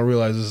die. They don't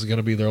realize this is going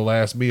to be their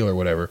last meal or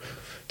whatever.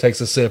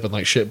 Takes a sip and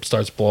like shit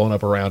starts blowing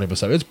up around him and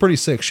stuff. It's a pretty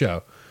sick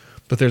show.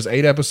 But there's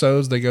 8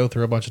 episodes. They go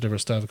through a bunch of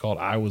different stuff called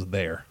I Was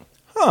There.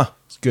 Huh.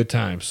 It's good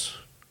times.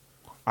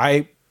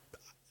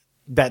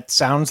 That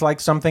sounds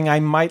like something I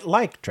might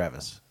like,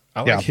 Travis.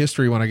 I like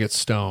history when I get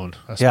stoned.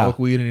 I smoke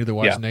weed and either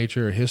watch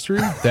nature or history.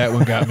 That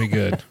one got me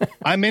good.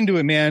 I'm into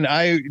it, man.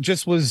 I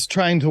just was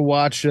trying to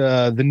watch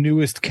the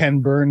newest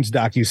Ken Burns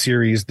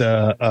docuseries,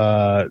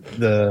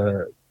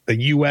 the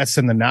U.S.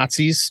 and the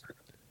Nazis.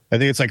 I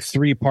think it's like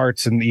 3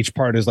 parts, and each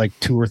part is like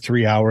 2 or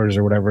 3 hours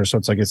or whatever. So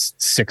it's like a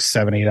 6,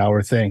 7, 8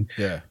 hour thing.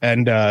 Yeah.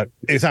 And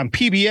it's on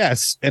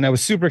PBS, and I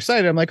was super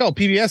excited. I'm like, oh,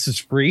 PBS is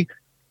free.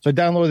 So I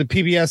downloaded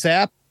the PBS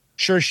app.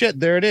 Sure shit,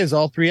 there it is,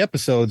 all 3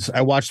 episodes.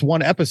 I watched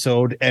 1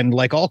 episode, and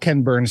like all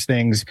Ken Burns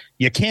things,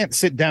 you can't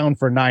sit down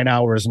for 9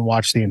 hours and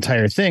watch the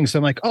entire thing. So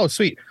I'm like, oh,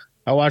 sweet.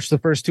 I watched the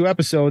first 2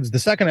 episodes. The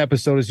second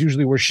episode is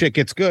usually where shit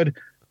gets good.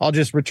 I'll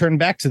just return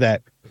back to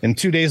that. And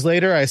 2 days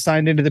later, I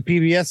signed into the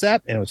PBS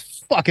app, and it was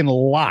fucking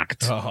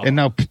locked. Oh. And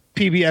now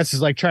PBS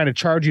is like trying to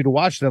charge you to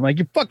watch it. I'm like,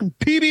 you fucking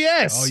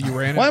PBS. Oh, you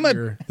ran Why am I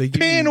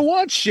paying to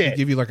watch shit? They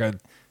give you like a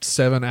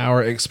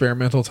 7-hour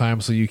experimental time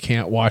so you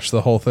can't watch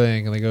the whole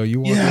thing. And they go, you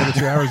want the other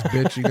 2 hours,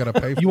 bitch? You got to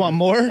pay for You want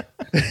more?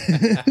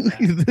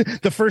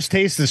 The first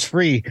taste is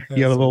free. That's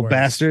you little worst.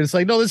 bastard. It's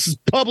like, no, this is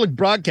public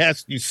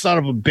broadcast, you son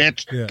of a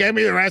bitch. Yeah. Give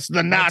me the rest of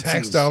the Nazis.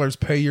 Tax dollars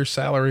pay your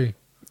salary.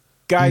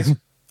 Guys,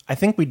 I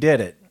think we did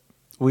it.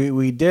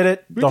 We did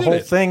it. The whole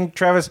thing,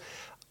 Travis.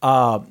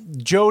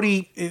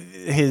 Jody,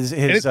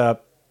 his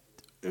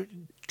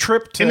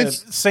trip to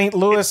St.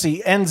 Louis,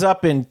 he ends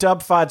up in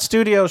Dubfod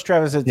Studios,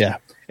 Travis.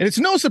 And it's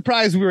no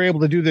surprise we were able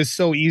to do this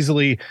so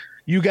easily.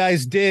 You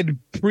guys did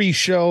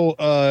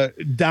pre-show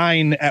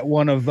dine at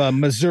one of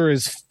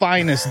Missouri's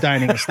finest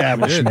dining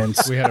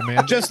establishments. We had a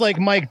man. Just like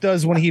Mike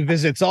does when he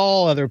visits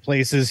all other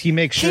places. He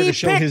makes sure to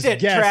show his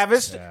guests.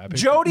 Travis.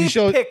 Jody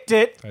picked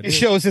it. He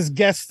shows his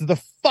guests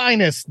the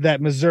finest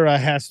that Missouri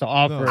has to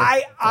offer.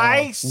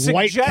 I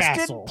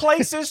suggested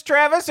places,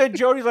 Travis, and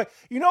Jody's like,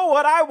 you know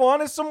what I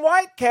want is some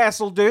White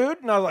Castle,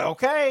 dude. And I was like,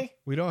 okay.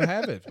 We don't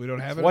have it. We don't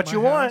have it. What in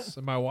you my want? house,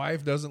 and my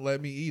wife doesn't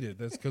let me eat it.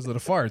 That's because of the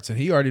farts. And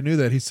he already knew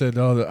that. He said,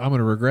 "Oh, I'm going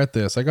to regret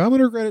this." I go, "I'm going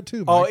to regret it too."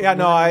 Mike. Oh yeah,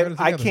 no,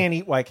 I can't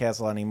eat White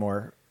Castle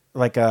anymore.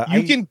 Like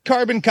you can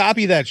carbon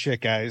copy that shit,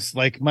 guys.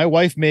 Like my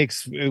wife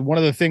makes one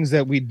of the things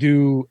that we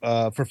do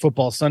for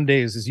football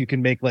Sundays is you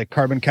can make like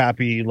carbon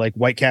copy like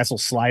White Castle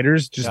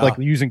sliders, just like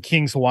using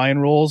King's Hawaiian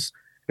rolls.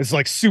 It's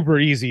like super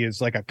easy.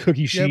 It's like a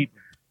cookie sheet.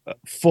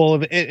 Full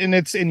of it, and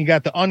you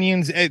got the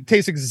onions. It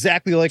tastes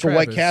exactly like Travis, a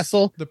White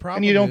Castle. The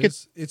problem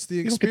is it's the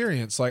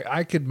experience. Like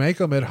I could make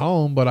them at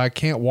home, but I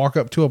can't walk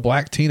up to a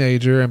black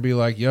teenager and be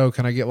like, "Yo,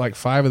 can I get like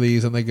 5 of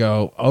these?" And they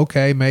go,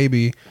 "Okay,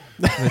 maybe."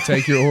 And they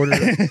take your order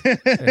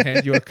and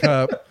hand you a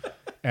cup,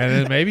 and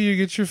then maybe you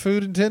get your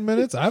food in 10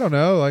 minutes. I don't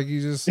know. Like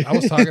I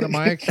was talking to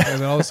Mike,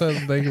 and then all of a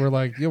sudden they were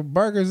like, "Your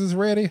burgers is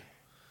ready."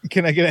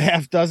 Can I get a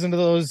half dozen of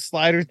those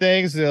slider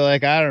things? They're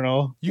like, I don't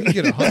know. You can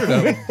get 100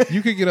 of them.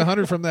 You could get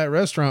 100 from that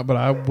restaurant, but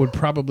I would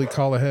probably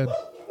call ahead.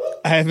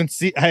 I haven't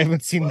seen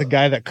the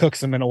guy that cooks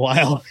them in a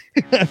while.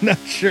 I'm not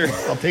sure.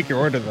 I'll take your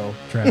order though.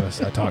 Travis,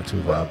 I talk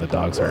too loud. The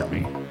dogs hurt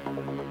me.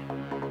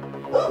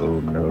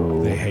 Oh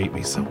no. They hate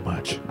me so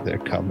much. They're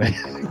coming.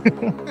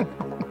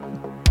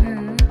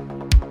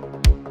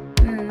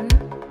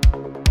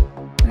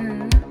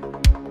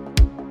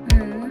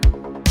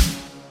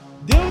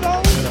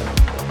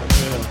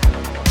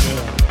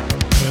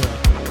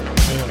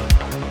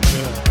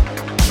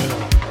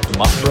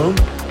 Mushroom?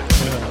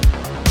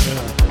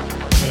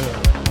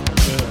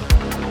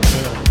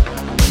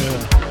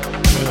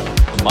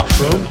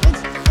 Mushroom?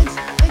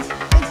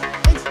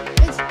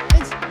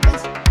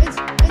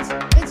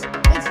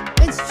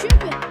 It's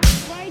chicken.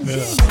 Fried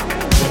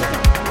chicken.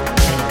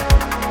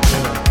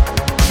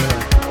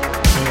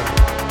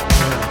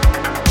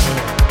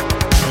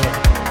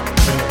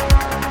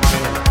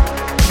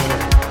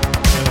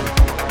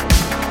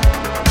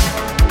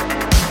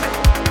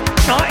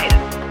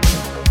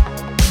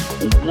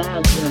 Thank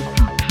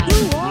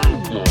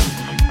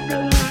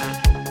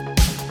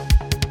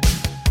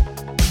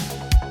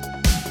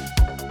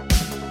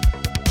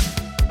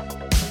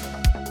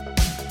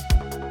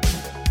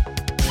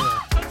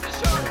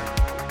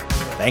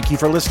you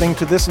for listening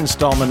to this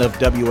installment of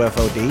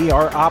WFOD.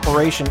 Our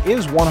operation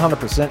is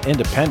 100%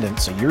 independent,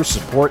 so your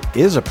support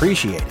is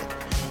appreciated.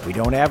 We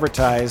don't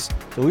advertise,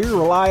 so we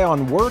rely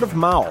on word of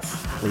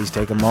mouth. Please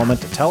take a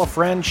moment to tell a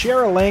friend,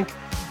 share a link,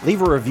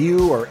 leave a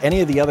review, or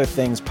any of the other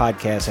things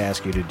podcasts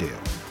ask you to do.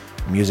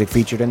 The music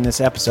featured in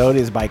this episode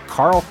is by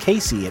Carl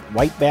Casey at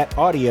White Bat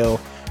Audio.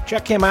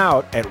 Check him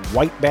out at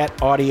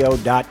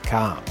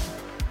whitebataudio.com.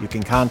 You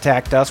can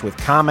contact us with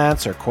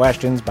comments or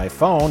questions by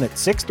phone at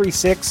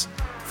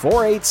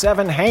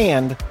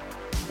 636-487-HAND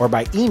or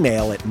by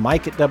email at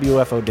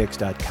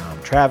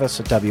mike@wfodix.com, travis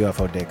at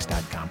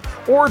wfodix.com,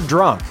 or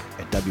drunk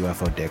at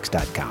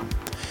wfodix.com.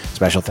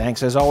 Special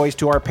thanks, as always,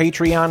 to our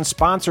Patreon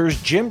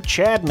sponsors, Jim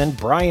Chadman,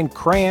 Brian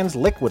Kranz,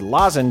 Liquid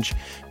Lozenge,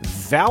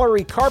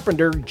 Valerie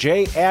Carpenter,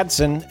 Jay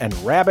Adson, and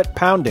Rabbit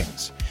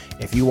Poundings.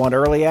 If you want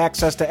early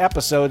access to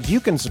episodes, you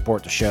can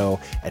support the show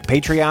at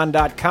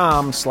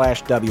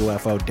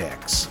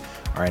patreon.com/WFODix.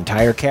 Our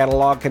entire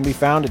catalog can be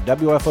found at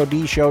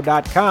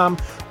WFODshow.com,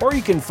 or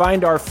you can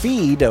find our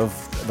feed of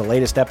the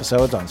latest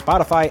episodes on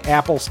Spotify,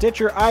 Apple,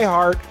 Stitcher,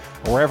 iHeart,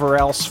 or wherever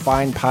else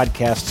fine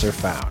podcasts are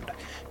found.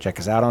 Check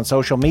us out on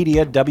social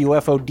media,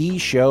 WFOD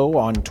Show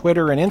on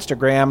Twitter and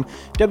Instagram,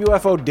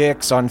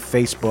 WFODix on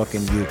Facebook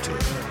and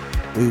YouTube.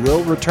 We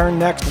will return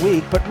next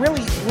week, but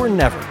really, we're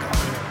never gone.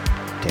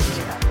 Take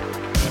care.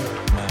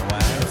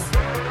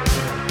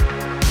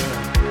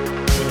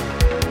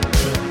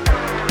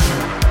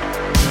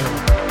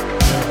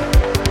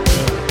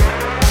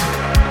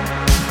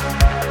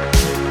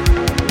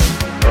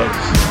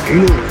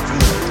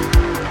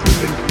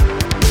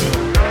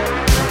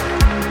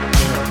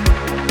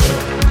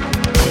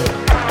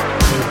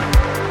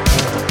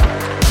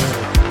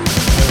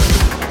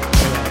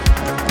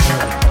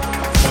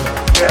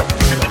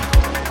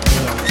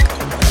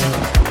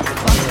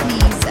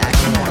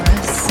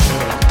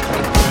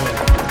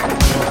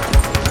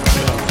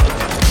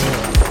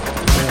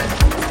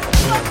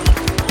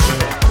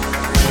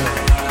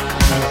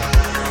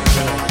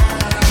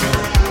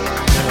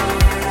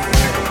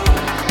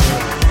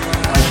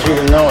 You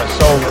know it's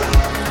over.